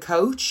shouting at the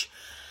coach.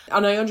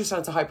 And I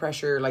understand it's a high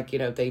pressure, like,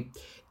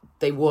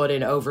 they won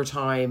in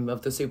overtime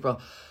of the Super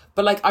Bowl.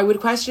 But, like, I would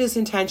question his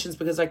intentions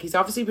because, like, he's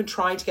obviously been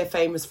trying to get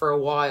famous for a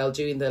while,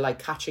 doing the, like,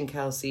 catching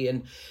Kelsey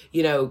and,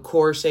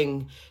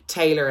 courting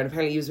Taylor. And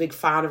apparently he was a big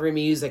fan of her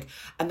music.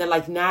 And then,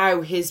 like,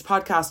 now his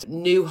podcast,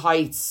 New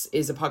Heights,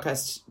 is a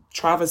podcast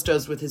Travis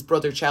does with his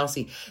brother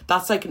Chelsea.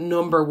 That's like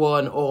number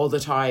one all the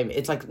time.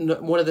 It's like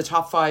one of the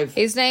top 5.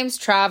 His name's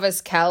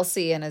Travis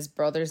Kelce and his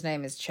brother's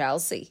name is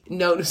Chelsea.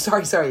 No,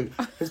 sorry.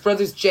 His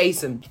brother's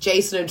Jason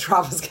and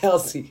Travis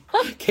Kelce.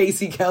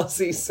 Casey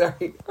Kelce,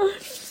 sorry.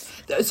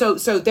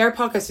 So their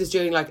podcast is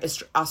doing like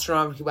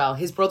astronomically well.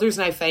 His brother's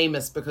now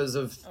famous because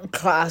of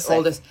classic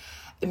all this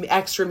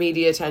extra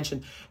media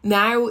attention.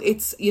 Now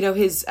it's,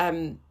 his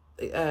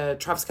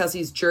Travis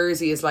Kelce's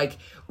jersey is like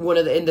one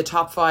of in the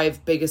top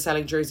 5 biggest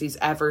selling jerseys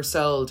ever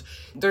sold.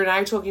 They're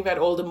now talking about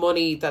all the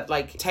money that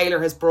like Taylor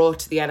has brought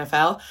to the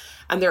NFL,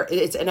 and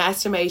it's an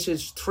estimated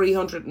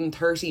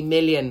 330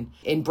 million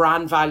in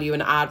brand value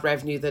and ad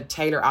revenue that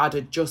Taylor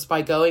added just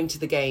by going to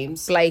the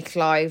games. Blake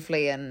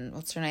Lively and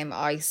what's her name,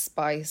 Ice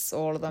Spice,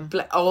 all of them.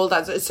 All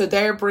that. So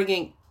they're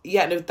bringing.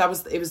 Yeah, no,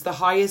 it was the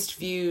highest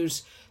viewed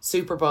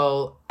Super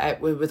Bowl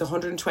with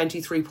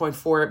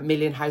 123.4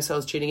 million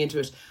households tuning into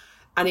it.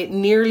 And it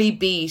nearly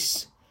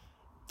beat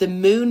the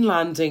moon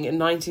landing in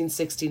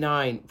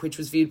 1969, which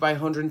was viewed by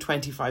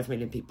 125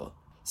 million people.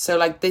 So,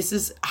 like, this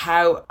is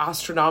how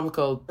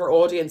astronomical her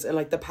audience and,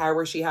 like, the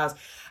power she has.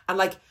 And,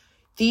 like,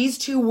 these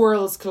two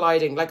worlds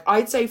colliding, like,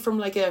 I'd say from,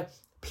 like, a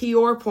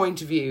PR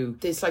point of view,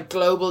 this, like,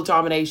 global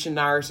domination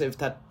narrative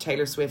that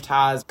Taylor Swift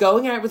has,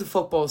 going out with a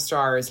football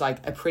star is,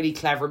 like, a pretty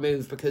clever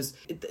move because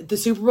the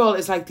Super Bowl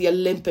is, like, the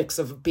Olympics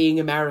of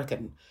being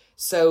American.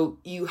 So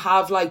you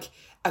have, like,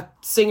 a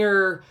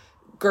singer...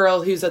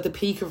 girl who's at the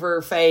peak of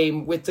her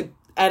fame with the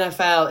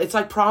NFL. It's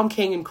like prom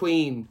king and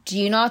queen. Do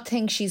you not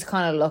think she's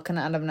kind of looking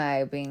at him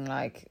now being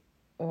like,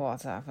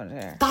 what's happened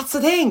here? That's the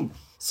thing.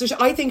 So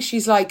I think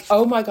she's like,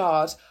 oh my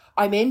God,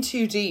 I'm in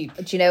too deep.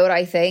 Do you know what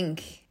I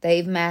think?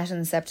 They've met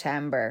in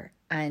September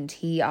and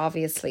he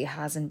obviously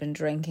hasn't been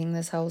drinking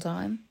this whole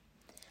time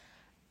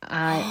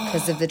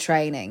because of the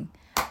training.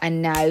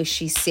 And now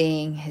she's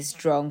seeing his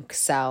drunk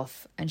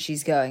self and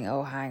she's going,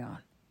 oh, hang on.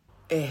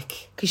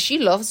 Ick. Because she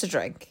loves to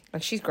drink.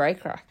 Like, she's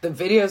great crack. The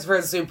videos for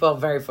the Super Bowl,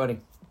 very funny.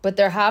 But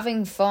they're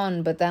having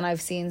fun. But then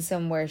I've seen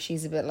some where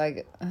she's a bit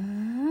like,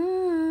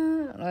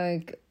 oh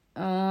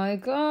my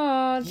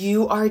God.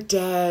 You are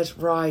dead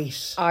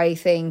right. I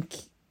think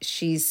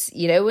she's,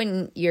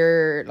 when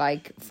you're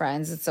like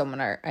friends with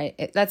someone or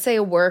let's say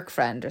a work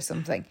friend or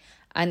something.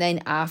 And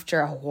then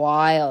after a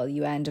while,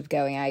 you end up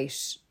going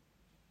out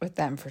with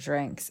them for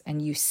drinks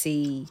and you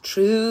see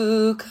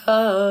true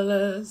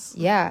colours.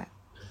 Yeah.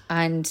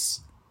 And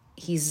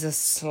he's a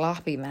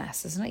sloppy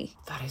mess, isn't he?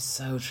 That is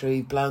so true.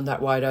 You've blown that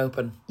wide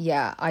open.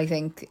 Yeah, I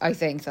think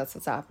that's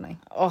what's happening.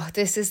 Oh,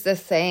 this is the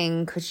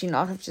thing. Could she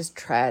not have just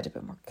tread a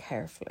bit more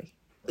carefully?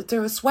 They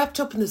were swept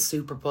up in the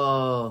Super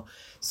Bowl.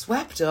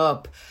 Swept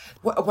up.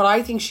 What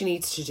I think she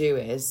needs to do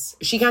is,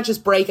 she can't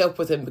just break up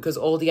with him because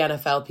all the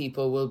NFL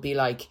people will be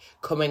like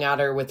coming at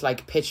her with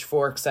like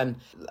pitchforks and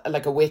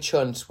like a witch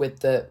hunt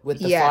with the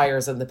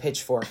fires and the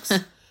pitchforks.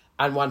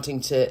 and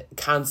wanting to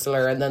cancel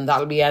her, and then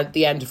that'll be at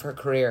the end of her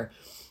career.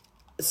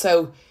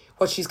 So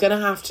what she's going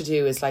to have to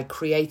do is like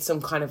create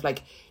some kind of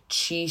like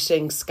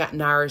cheating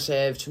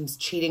narrative, some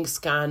cheating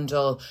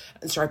scandal,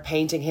 and start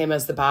painting him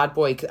as the bad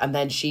boy, and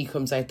then she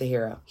comes out the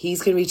hero.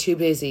 He's going to be too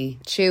busy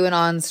chewing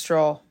on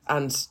straw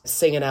and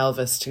singing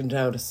Elvis to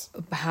notice.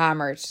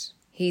 Hammered.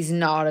 He's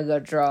not a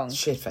good drunk.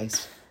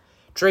 Shit-faced.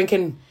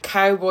 Drinking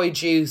cowboy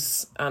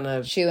juice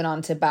and chewing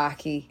on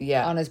tobacco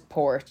on his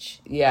porch.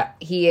 Yeah.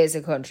 He is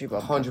a country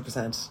bumpkin.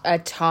 100%. A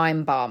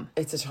time bomb.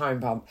 It's a time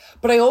bomb.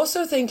 But I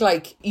also think,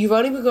 like, you've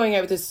only been going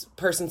out with this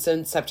person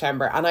since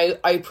September, and I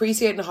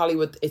appreciate in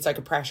Hollywood it's like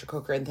a pressure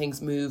cooker and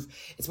things move.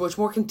 It's much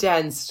more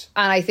condensed.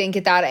 And I think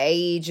at that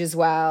age as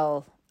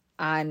well,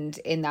 and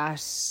in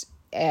that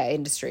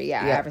industry,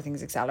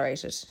 everything's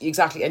accelerated.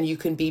 Exactly. And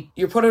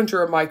you're put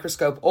under a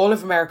microscope. All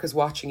of America's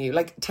watching you.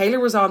 Like, Taylor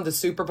was on the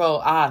Super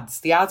Bowl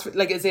ads. The ads,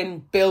 like, as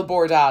in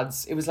billboard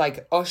ads. It was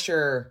like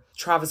Usher,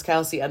 Travis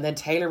Kelce, and then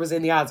Taylor was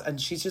in the ads, and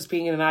she's just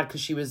being in an ad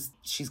because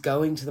she's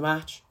going to the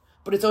match.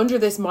 But it's under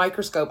this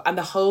microscope, and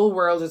the whole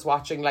world is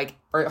watching, like,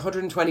 or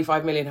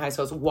 125 million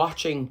households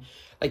watching,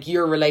 like,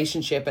 your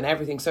relationship and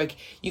everything. So, like,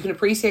 you can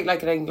appreciate, like,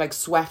 getting, like,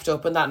 swept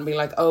up in that and being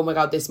like, oh my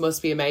God, this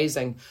must be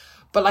amazing.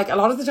 But, like, a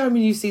lot of the time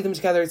when you see them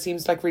together, it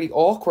seems, like, really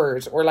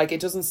awkward, or, like, it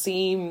doesn't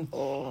seem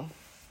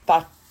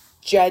that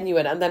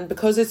genuine. And then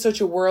because it's such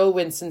a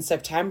whirlwind since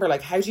September,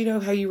 like, how do you know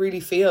how you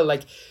really feel?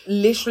 Like,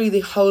 literally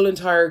the whole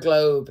entire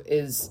globe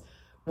is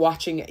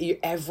watching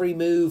every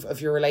move of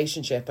your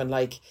relationship, and,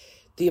 like,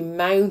 the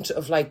amount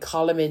of, like,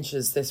 column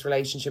inches this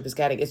relationship is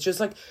getting. It's just,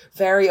 like,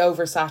 very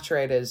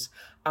oversaturated,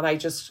 and I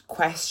just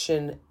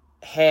question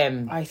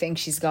him. I think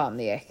she's gotten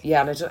the ick.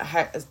 Yeah, and I don't,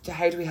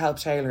 how do we help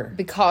Taylor?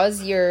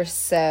 Because you're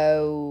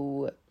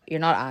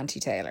not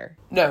anti-Taylor.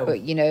 No.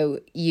 But no,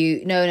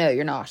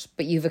 you're not.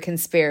 But you've a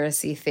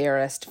conspiracy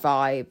theorist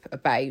vibe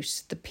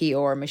about the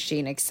PR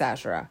machine,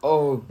 etc.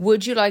 Oh.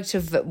 Would you like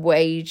to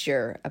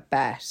wager a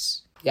bet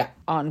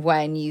on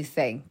when you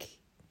think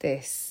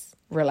this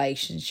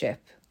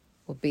relationship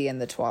will be in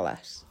the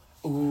toilet?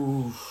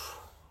 Ooh.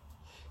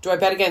 Do I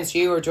bet against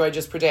you, or do I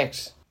just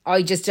predict?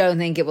 I just don't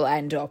think it will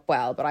end up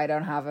well, but I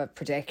don't have a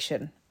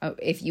prediction.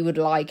 If you would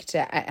like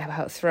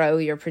to throw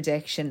your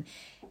prediction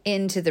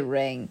into the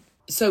ring.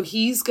 So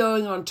he's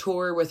going on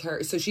tour with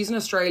her. So she's in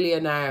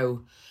Australia now,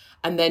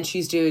 and then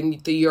she's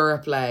doing the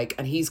Europe leg,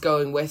 and he's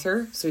going with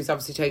her. So he's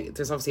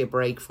there's obviously a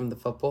break from the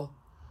football.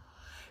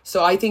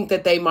 So I think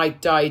that they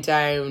might die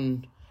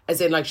down,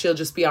 as in, like, she'll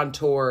just be on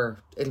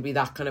tour. It'll be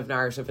that kind of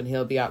narrative, and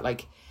he'll be at,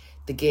 like,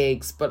 the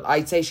gigs. But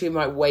I'd say she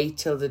might wait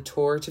till the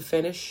tour to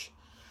finish,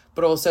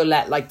 but also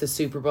let, like, the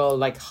Super Bowl,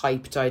 like,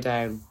 hype die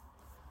down.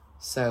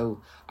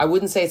 So I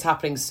wouldn't say it's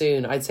happening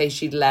soon. I'd say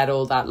she'd let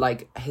all that,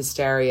 like,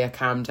 hysteria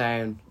calm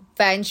down.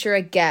 Venture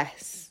a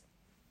guess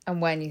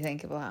and when you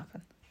think it will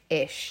happen.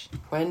 Ish.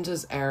 When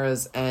does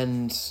Eras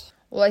end?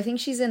 Well, I think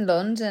she's in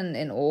London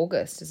in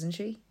August, isn't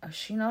she? Is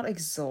she not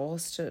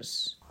exhausted?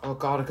 Oh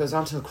God, it goes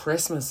on till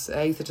Christmas,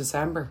 8th of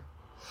December.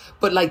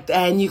 But, like,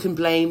 then you can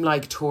blame,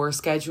 like, tour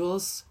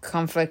schedules.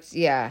 Conflict,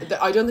 yeah.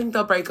 I don't think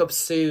they'll break up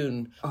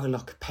soon. Oh,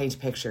 look, paint a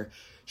picture.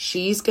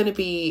 She's going to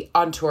be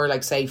on tour,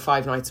 like, say,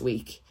 5 nights a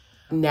week.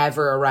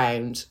 Never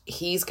around.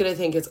 He's going to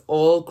think it's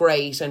all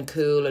great and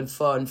cool and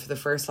fun for the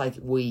first, like,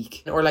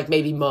 week. Or, like,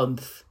 maybe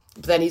month.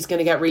 But then he's going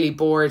to get really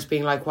bored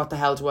being like, what the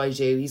hell do I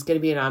do? He's going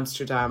to be in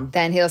Amsterdam.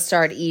 Then he'll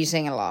start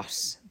eating a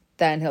lot.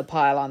 Then he'll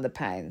pile on the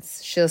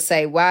pounds. She'll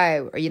say,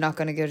 wow, are you not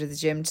going to go to the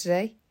gym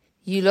today?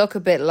 You look a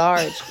bit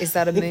large. Is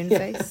that a moon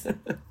face?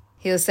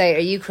 He'll say, are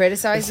you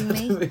criticising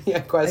me?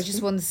 I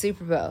just won the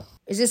Super Bowl.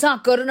 Is this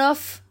not good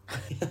enough?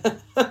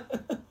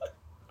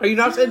 Are you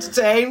not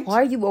entertained? Why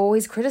are you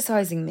always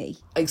criticising me?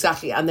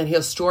 Exactly. And then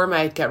he'll storm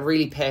out, get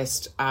really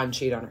pissed, and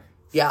cheat on her.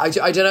 Yeah, I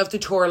don't know if the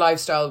tour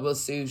lifestyle will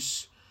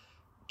suit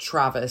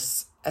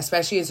Travis,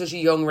 especially in such a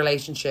young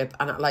relationship.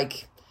 And,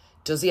 like,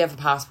 does he have a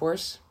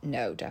passport?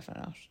 No,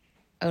 definitely not.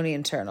 Only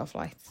internal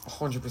flights.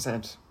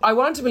 100%. I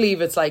want to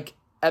believe it's like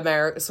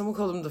America. Someone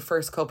called them the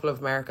first couple of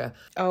America.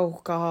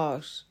 Oh,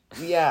 God.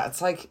 Yeah,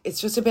 it's like,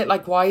 it's just a bit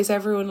like, why is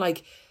everyone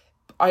like...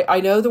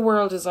 I know the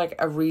world is, like,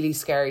 a really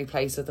scary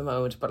place at the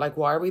moment, but, like,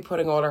 why are we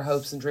putting all our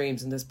hopes and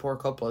dreams in this poor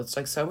couple? It's,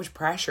 like, so much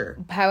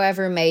pressure.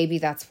 However, maybe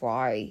that's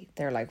why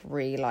they're, like,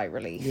 really light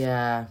relief.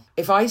 Yeah.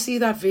 If I see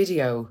that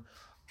video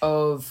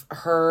of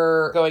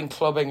her going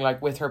clubbing,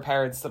 like, with her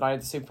parents the night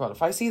of the Super Bowl,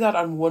 if I see that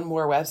on one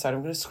more website,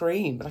 I'm going to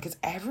scream. Like, it's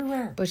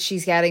everywhere. But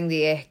she's getting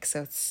the ick,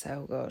 so it's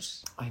so good.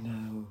 I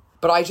know.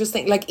 But I just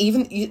think, like,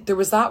 even... There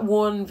was that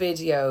one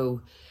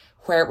video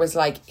where it was,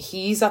 like,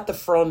 he's at the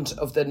front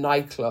of the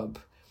nightclub,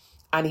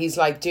 and he's,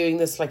 like, doing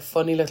this, like,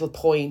 funny little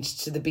point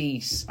to the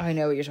beat. I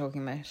know what you're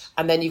talking about.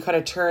 And then you kind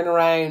of turn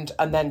around,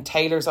 and then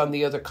Taylor's on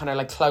the other, kind of,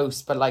 like,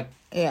 close, but, like...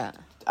 Yeah.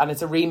 And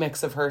it's a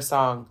remix of her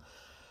song.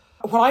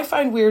 What I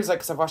find weird is, like,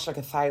 because I've watched it, like,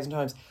 1,000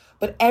 times,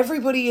 but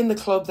everybody in the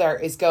club there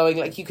is going,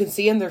 like, you can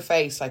see in their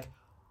face, like,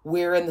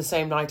 we're in the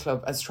same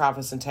nightclub as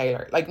Travis and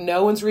Taylor. Like,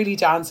 no one's really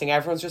dancing.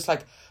 Everyone's just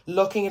like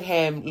looking at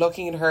him,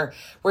 looking at her.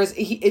 Whereas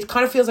it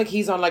kind of feels like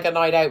he's on like a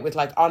night out with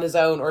like on his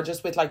own or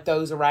just with like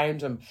those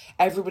around him.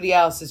 Everybody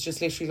else is just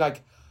literally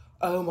like,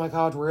 oh my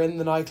God, we're in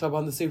the nightclub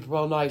on the Super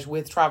Bowl night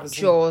with Travis.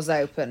 Jaws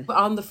open.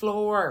 On the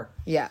floor.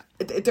 Yeah.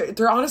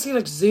 They're honestly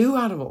like zoo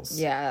animals.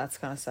 Yeah, that's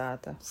kind of sad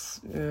though.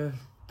 Yeah.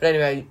 But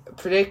anyway,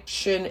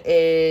 prediction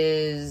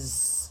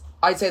is,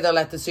 I'd say they'll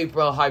let the Super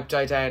Bowl hype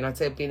die down. I'd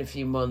say it'll be in a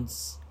few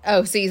months.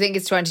 Oh, so you think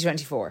it's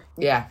 2024?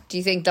 Yeah. Do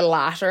you think the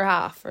latter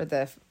half or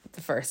the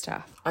first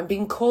half? I'm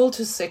being called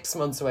to 6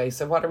 months away.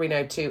 So what are we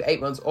now to? 8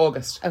 months,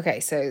 August. Okay,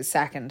 so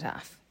second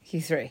half.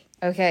 Q3.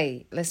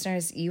 Okay,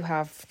 listeners, you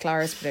have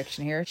Clara's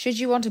prediction here. Should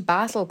you want to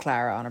battle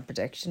Clara on a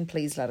prediction,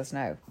 please let us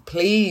know.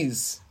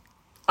 Please.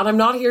 And I'm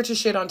not here to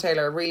shit on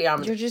Taylor. I really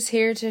am. You're just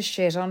here to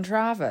shit on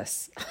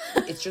Travis.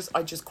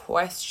 I just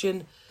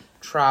question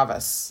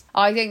Travis.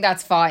 I think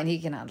that's fine. He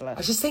can handle it.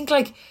 I just think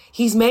like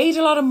he's made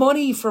a lot of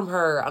money from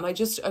her, and I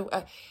just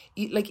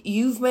like,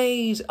 you've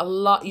made a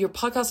lot. Your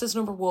podcast is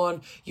number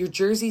one. Your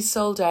jersey's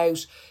sold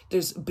out.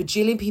 There's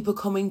bajillion people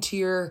coming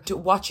to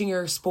watching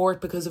your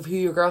sport because of who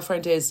your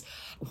girlfriend is.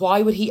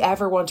 Why would he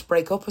ever want to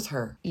break up with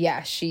her?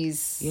 Yeah,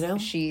 she's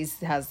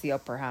has the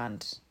upper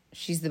hand.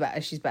 She's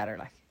better.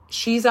 Like,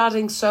 she's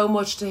adding so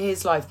much to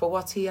his life, but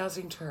what's he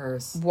adding to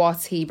hers?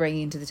 What's he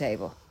bringing to the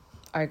table?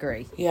 I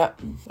agree. Yeah,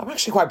 I'm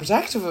actually quite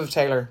protective of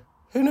Taylor.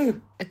 Who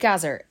knew?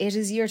 Gazer, it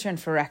is your turn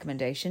for a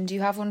recommendation. Do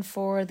you have one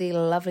for the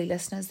lovely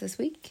listeners this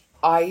week?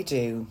 I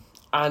do.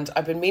 And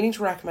I've been meaning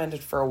to recommend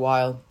it for a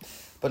while.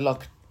 But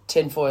look,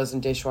 tinfoils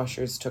and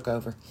dishwashers took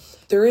over.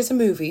 There is a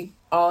movie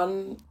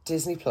on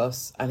Disney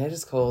Plus and it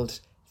is called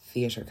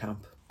Theatre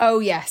Camp. Oh,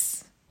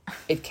 yes.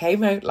 It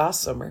came out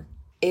last summer.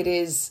 It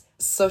is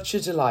such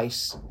a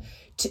delight.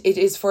 It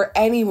is for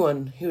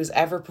anyone who has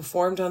ever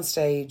performed on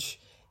stage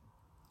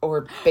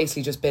or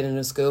basically just been in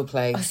a school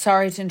play. Oh,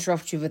 sorry to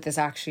interrupt you, but this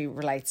actually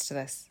relates to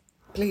this.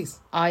 Please.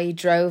 I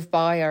drove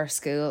by our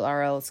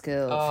old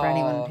school. For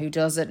anyone who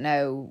doesn't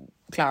know,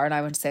 Clara and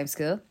I went to the same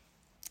school.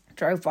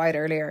 Drove by it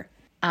earlier.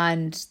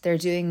 And they're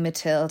doing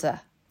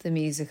Matilda, the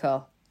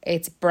musical.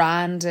 It's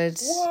branded.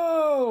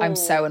 Whoa. I'm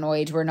so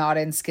annoyed we're not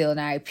in school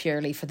now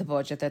purely for the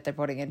budget that they're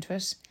putting into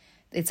it.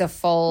 It's a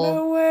full...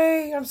 No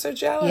way. I'm so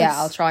jealous. Yeah,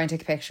 I'll try and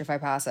take a picture if I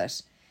pass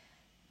it.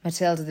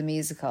 Matilda, the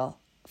musical.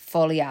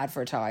 Fully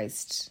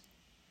advertised.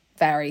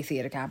 Very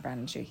theatre camp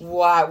energy.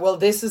 Wow. Well,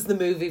 this is the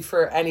movie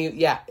for any...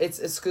 Yeah, it's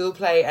a school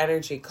play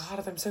energy.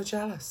 God, I'm so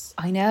jealous.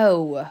 I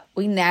know.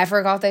 We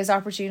never got those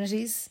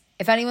opportunities.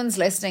 If anyone's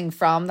listening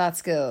from that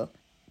school,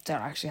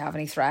 don't actually have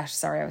any threat.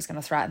 Sorry, I was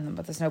going to threaten them,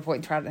 but there's no point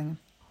in threatening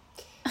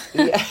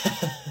them. Yeah.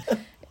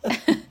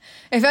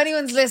 If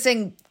anyone's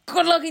listening,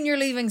 good luck in your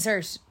leaving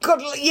cert.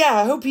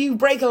 I hope you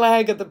break a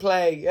leg at the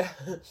play.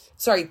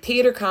 Sorry,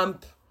 Theatre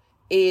Camp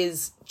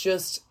is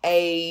just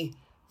a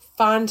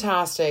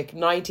fantastic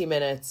 90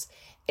 minutes.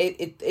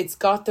 It's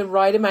got the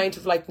right amount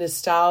of like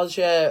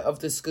nostalgia of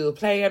the school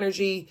play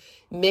energy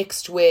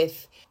mixed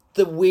with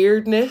the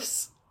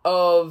weirdness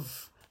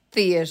of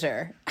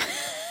theatre.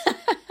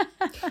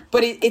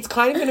 But it's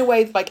kind of in a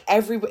way that, like,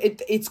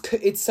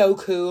 it's so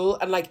cool,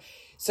 and like,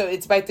 so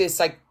it's about this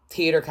like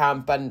theatre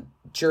camp and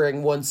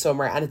during one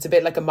summer, and it's a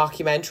bit like a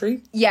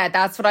mockumentary. Yeah,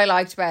 that's what I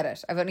liked about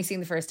it. I've only seen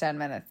the first 10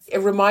 minutes. It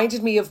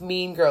reminded me of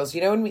Mean Girls, you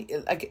know, when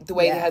like the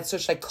way they had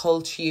such like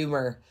cult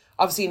humour.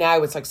 Obviously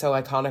now it's like so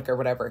iconic or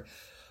whatever,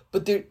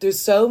 but there's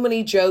so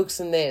many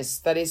jokes in this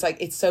that is like,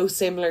 it's so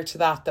similar to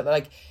that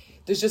like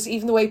there's just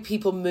even the way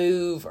people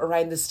move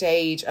around the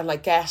stage and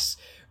like get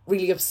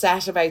really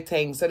upset about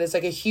things, that it's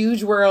like a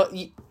huge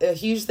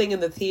thing in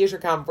the theatre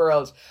camp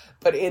world,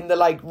 but in the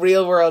like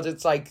real world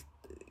it's like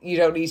you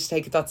don't need to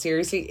take it that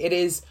seriously. It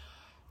is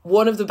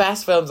one of the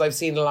best films I've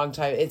seen in a long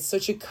time. It's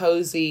such a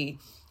cozy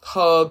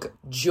hug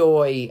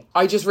joy.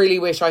 I just really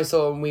wish I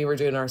saw it when we were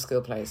doing our school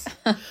plays.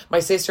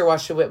 My sister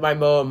watched it with my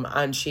mum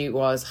and she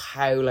was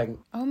howling.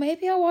 Oh,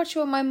 maybe I'll watch it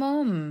with my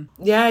mum.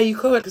 Yeah, you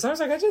could, because I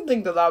was like, I didn't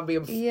think that would be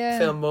a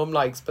film mum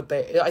likes, but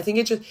I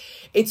think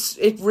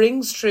it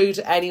rings true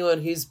to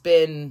anyone who's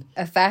been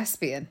a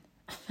thespian.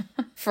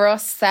 For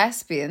us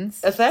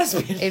thespians, a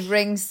thespian, it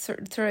rings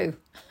through.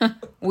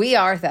 We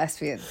are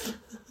thespians.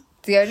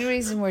 The only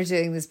reason we're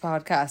doing this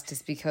podcast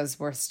is because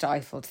we're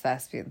stifled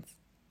thespians.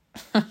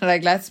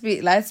 Like, let's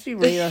be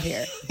real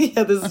here.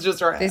 Yeah, this is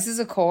just right. This is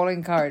a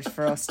calling card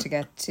for us to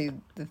get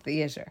to the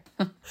theatre.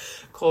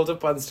 Called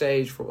up on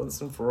stage for once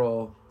and for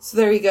all. So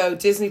there you go,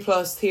 Disney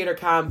Plus Theatre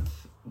Camp.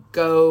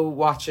 Go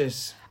watch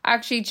it.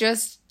 Actually,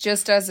 just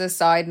as a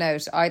side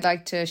note, I'd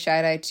like to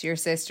shout out to your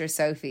sister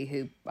Sophie,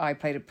 who I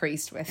played a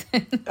priest with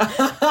in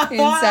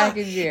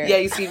second year. Yeah,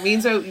 you see, me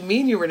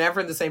and you were never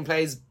in the same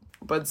place,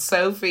 but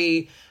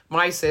Sophie,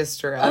 my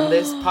sister, and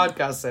this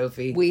podcast,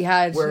 Sophie, we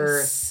had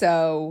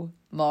so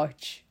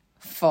much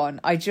fun.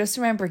 I just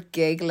remember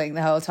giggling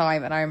the whole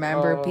time, and I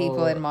remember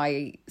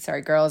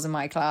girls in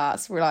my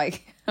class were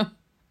like,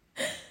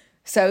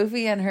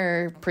 Sophie and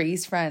her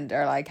priest friend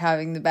are like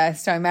having the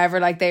best time ever.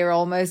 Like they were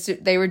like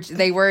they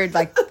were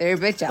a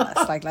bit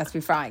jealous. Like, let's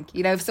be frank.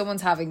 You know, if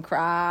someone's having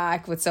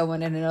crack with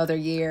someone in another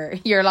year,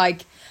 you're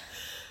like,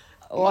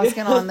 what's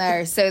going on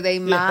there? So they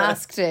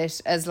masked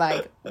it as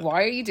like,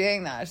 why are you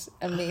doing that?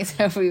 And me and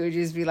Sophie would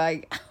just be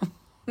like,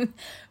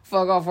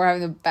 fuck off, we're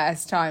having the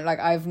best time. Like,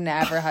 I've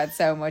never had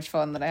so much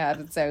fun that I had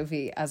with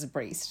Sophie as a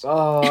priest.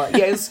 Oh,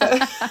 yes.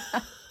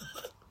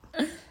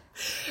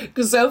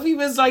 Because Sophie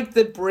was like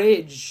the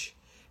bridge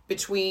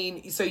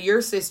between, so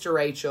your sister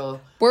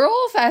Rachel. We're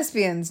all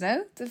thespians,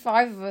 no? The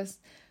 5 of us.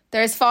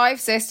 There's 5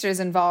 sisters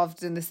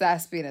involved in the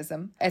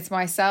thespianism. It's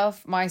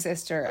myself, my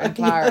sister, and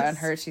Clara, and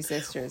her 2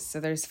 sisters. So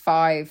there's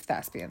 5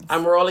 thespians.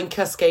 And we're all in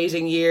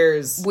cascading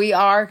years. We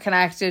are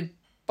connected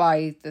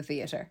by the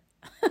theatre.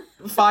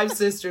 5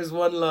 sisters,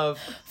 1 love.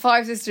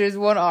 5 sisters,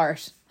 1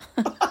 art.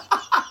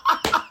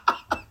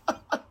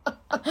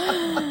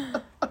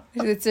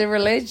 It's a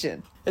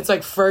religion. It's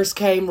like first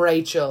came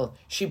Rachel.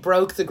 She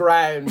broke the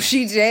ground.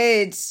 She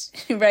did.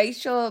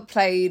 Rachel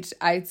played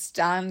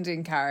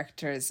outstanding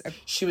characters.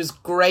 She was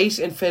great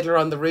in Fiddler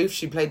on the Roof.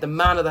 She played the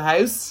man of the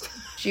house.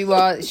 She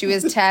was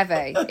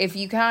Teve. If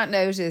you can't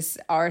notice,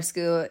 our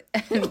school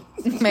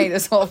made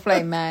us all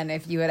play men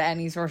if you had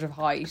any sort of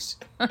height.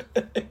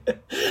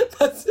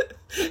 That's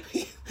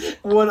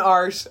one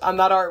art, and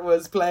that art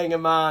was playing a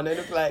man in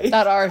a play.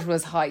 That art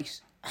was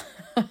height.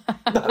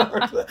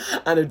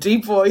 And a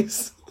deep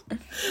voice.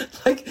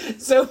 Like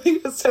Sophie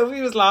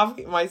was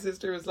laughing. My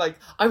sister was like,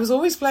 I was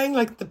always playing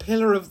like the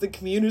pillar of the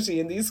community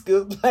in these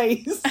school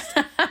plays.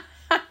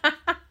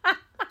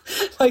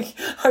 Like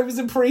I was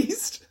a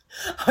priest.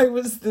 I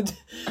was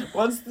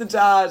what's the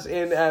dad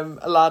in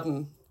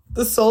Aladdin?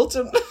 The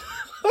Sultan.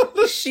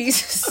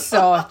 She's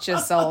such a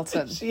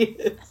sultan. She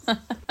is.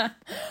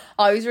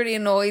 I was really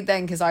annoyed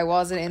then because I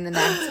wasn't in the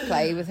next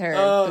play with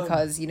her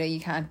because, you know,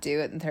 you can't do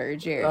it in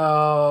 3rd year.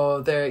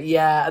 Oh, there,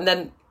 yeah. And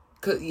then,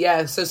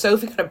 yeah, so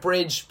Sophie kind of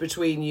bridged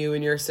between you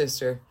and your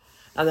sister.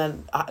 And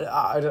then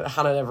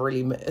Hannah never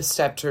really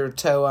stepped her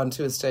toe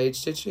onto a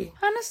stage, did she?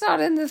 Hannah's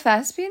not in the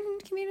thespian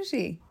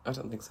community. I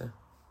don't think so.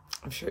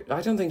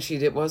 I don't think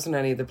she wasn't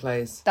any of the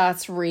plays.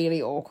 That's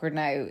really awkward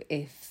now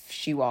if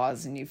she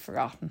was and you've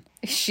forgotten.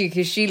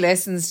 Because she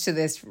listens to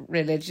this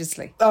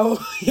religiously. Oh,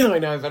 yeah, I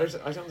know. I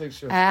don't think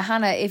she was.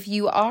 Hannah, if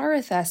you are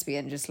a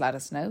thespian, just let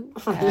us know.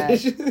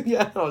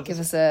 Yeah, give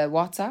us a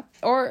WhatsApp.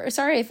 Or,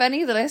 sorry, if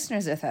any of the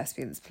listeners are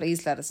thespians,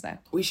 please let us know.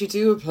 We should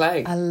do a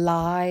play. A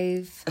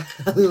live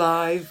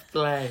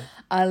play.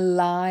 A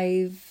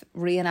live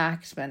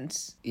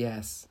reenactment.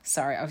 Yes.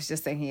 Sorry, I was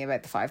just thinking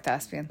about the 5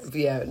 thespians.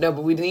 Yeah, no,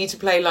 but we need to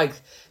play like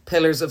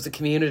pillars of the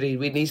community.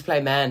 We'd need to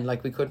play men,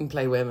 like we couldn't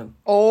play women.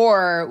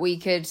 Or we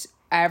could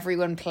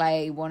everyone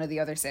play one of the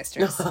other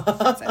sisters.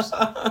 That's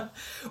it.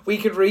 We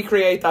could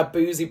recreate that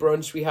boozy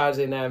brunch we had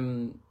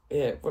in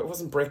it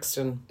wasn't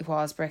Brixton. It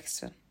was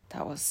Brixton.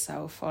 That was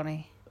so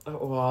funny.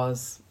 It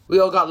was.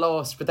 We all got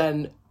lost, but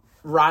then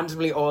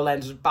randomly all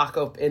ended back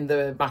up in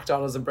the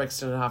McDonald's in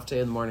Brixton at 2:30 in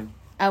the morning.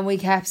 And we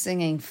kept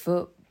singing,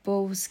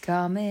 football's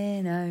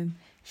coming home.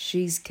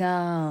 She's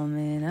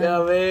coming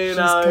home. She's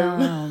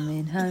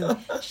coming home.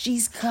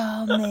 She's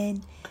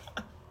coming.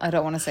 I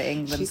don't want to say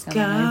England's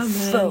coming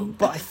home,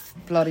 but I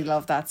bloody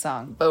love that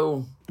song.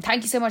 Oh.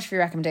 Thank you so much for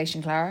your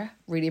recommendation, Clara.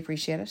 Really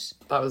appreciate it.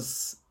 That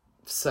was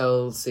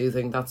soul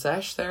soothing. That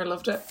sesh there,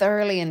 loved it.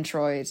 Thoroughly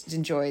enjoyed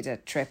a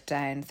trip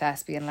down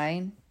Thespian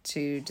Lane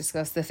to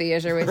discuss the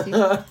theatre with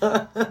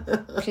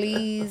you.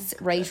 Please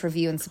rate,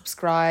 review and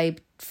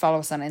subscribe. Follow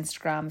us on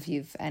Instagram if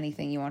you've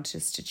anything you want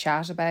us to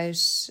chat about.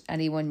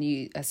 Anyone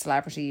a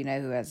celebrity you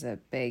know who has a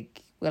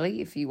big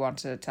willy, if you want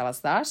to tell us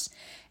that.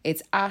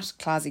 It's at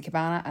Classy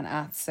Cabana and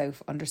at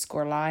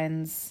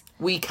Soph_Lyons.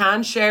 We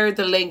can share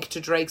the link to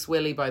Drake's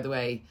Willy, by the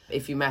way,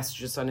 if you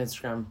message us on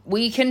Instagram.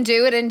 We can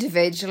do it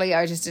individually.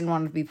 I just didn't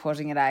want to be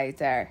putting it out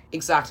there.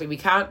 Exactly. We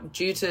can't,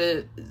 due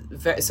to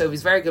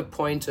Sophie's very good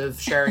point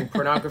of sharing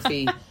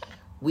pornography,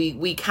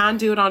 we can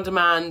do it on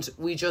demand.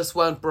 We just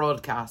won't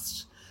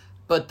broadcast.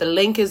 But the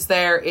link is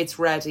there. It's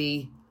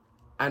ready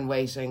and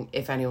waiting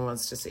if anyone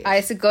wants to see it.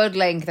 It's a good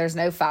link. There's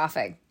no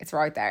faffing. It's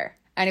right there.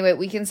 Anyway,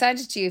 we can send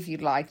it to you if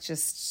you'd like.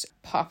 Just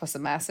pop us a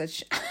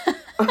message.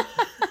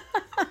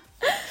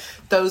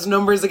 Those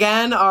numbers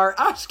again are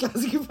at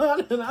Classic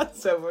Cabana and at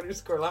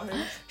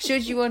Soph_Lyons.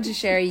 Should you want to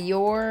share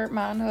your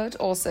manhood,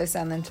 also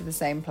send them to the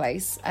same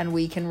place and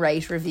we can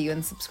rate, review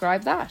and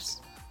subscribe that.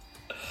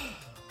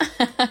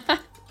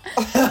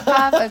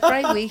 Have a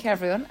great week,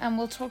 everyone, and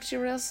we'll talk to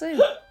you real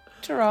soon.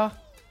 Ta-ra.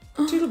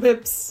 Toodle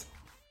bips.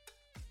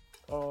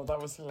 Oh,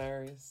 that was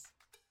hilarious.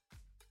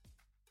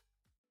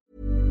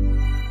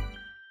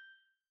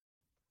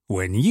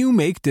 When you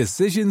make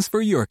decisions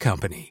for your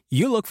company,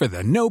 you look for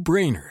the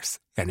no-brainers.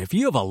 And if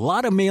you have a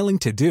lot of mailing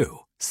to do,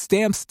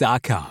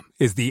 Stamps.com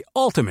is the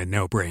ultimate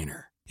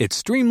no-brainer. It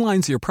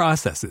streamlines your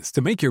processes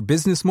to make your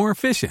business more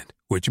efficient,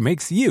 which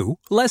makes you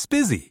less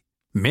busy.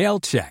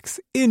 Mail checks,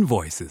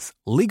 invoices,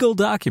 legal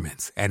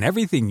documents, and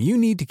everything you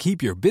need to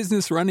keep your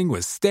business running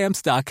with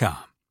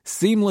Stamps.com.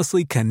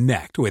 Seamlessly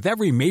connect with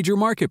every major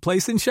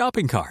marketplace and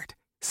shopping cart.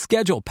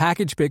 Schedule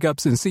package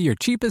pickups and see your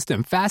cheapest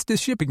and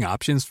fastest shipping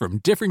options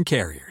from different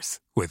carriers,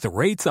 with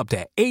rates up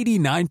to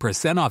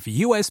 89% off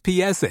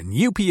USPS and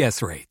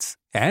UPS rates.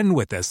 And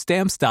with the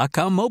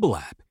Stamps.com mobile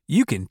app,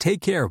 you can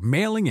take care of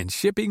mailing and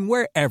shipping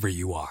wherever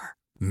you are.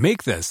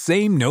 Make the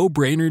same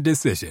no-brainer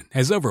decision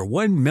as over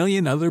 1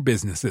 million other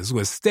businesses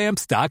with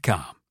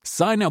Stamps.com.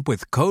 Sign up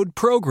with code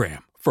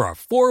PROGRAM for a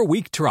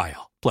 4-week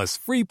trial, plus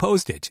free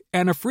postage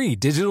and a free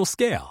digital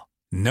scale.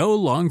 No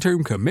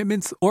long-term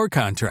commitments or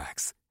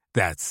contracts.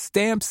 That's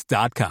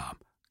Stamps.com.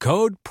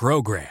 Code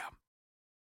PROGRAM.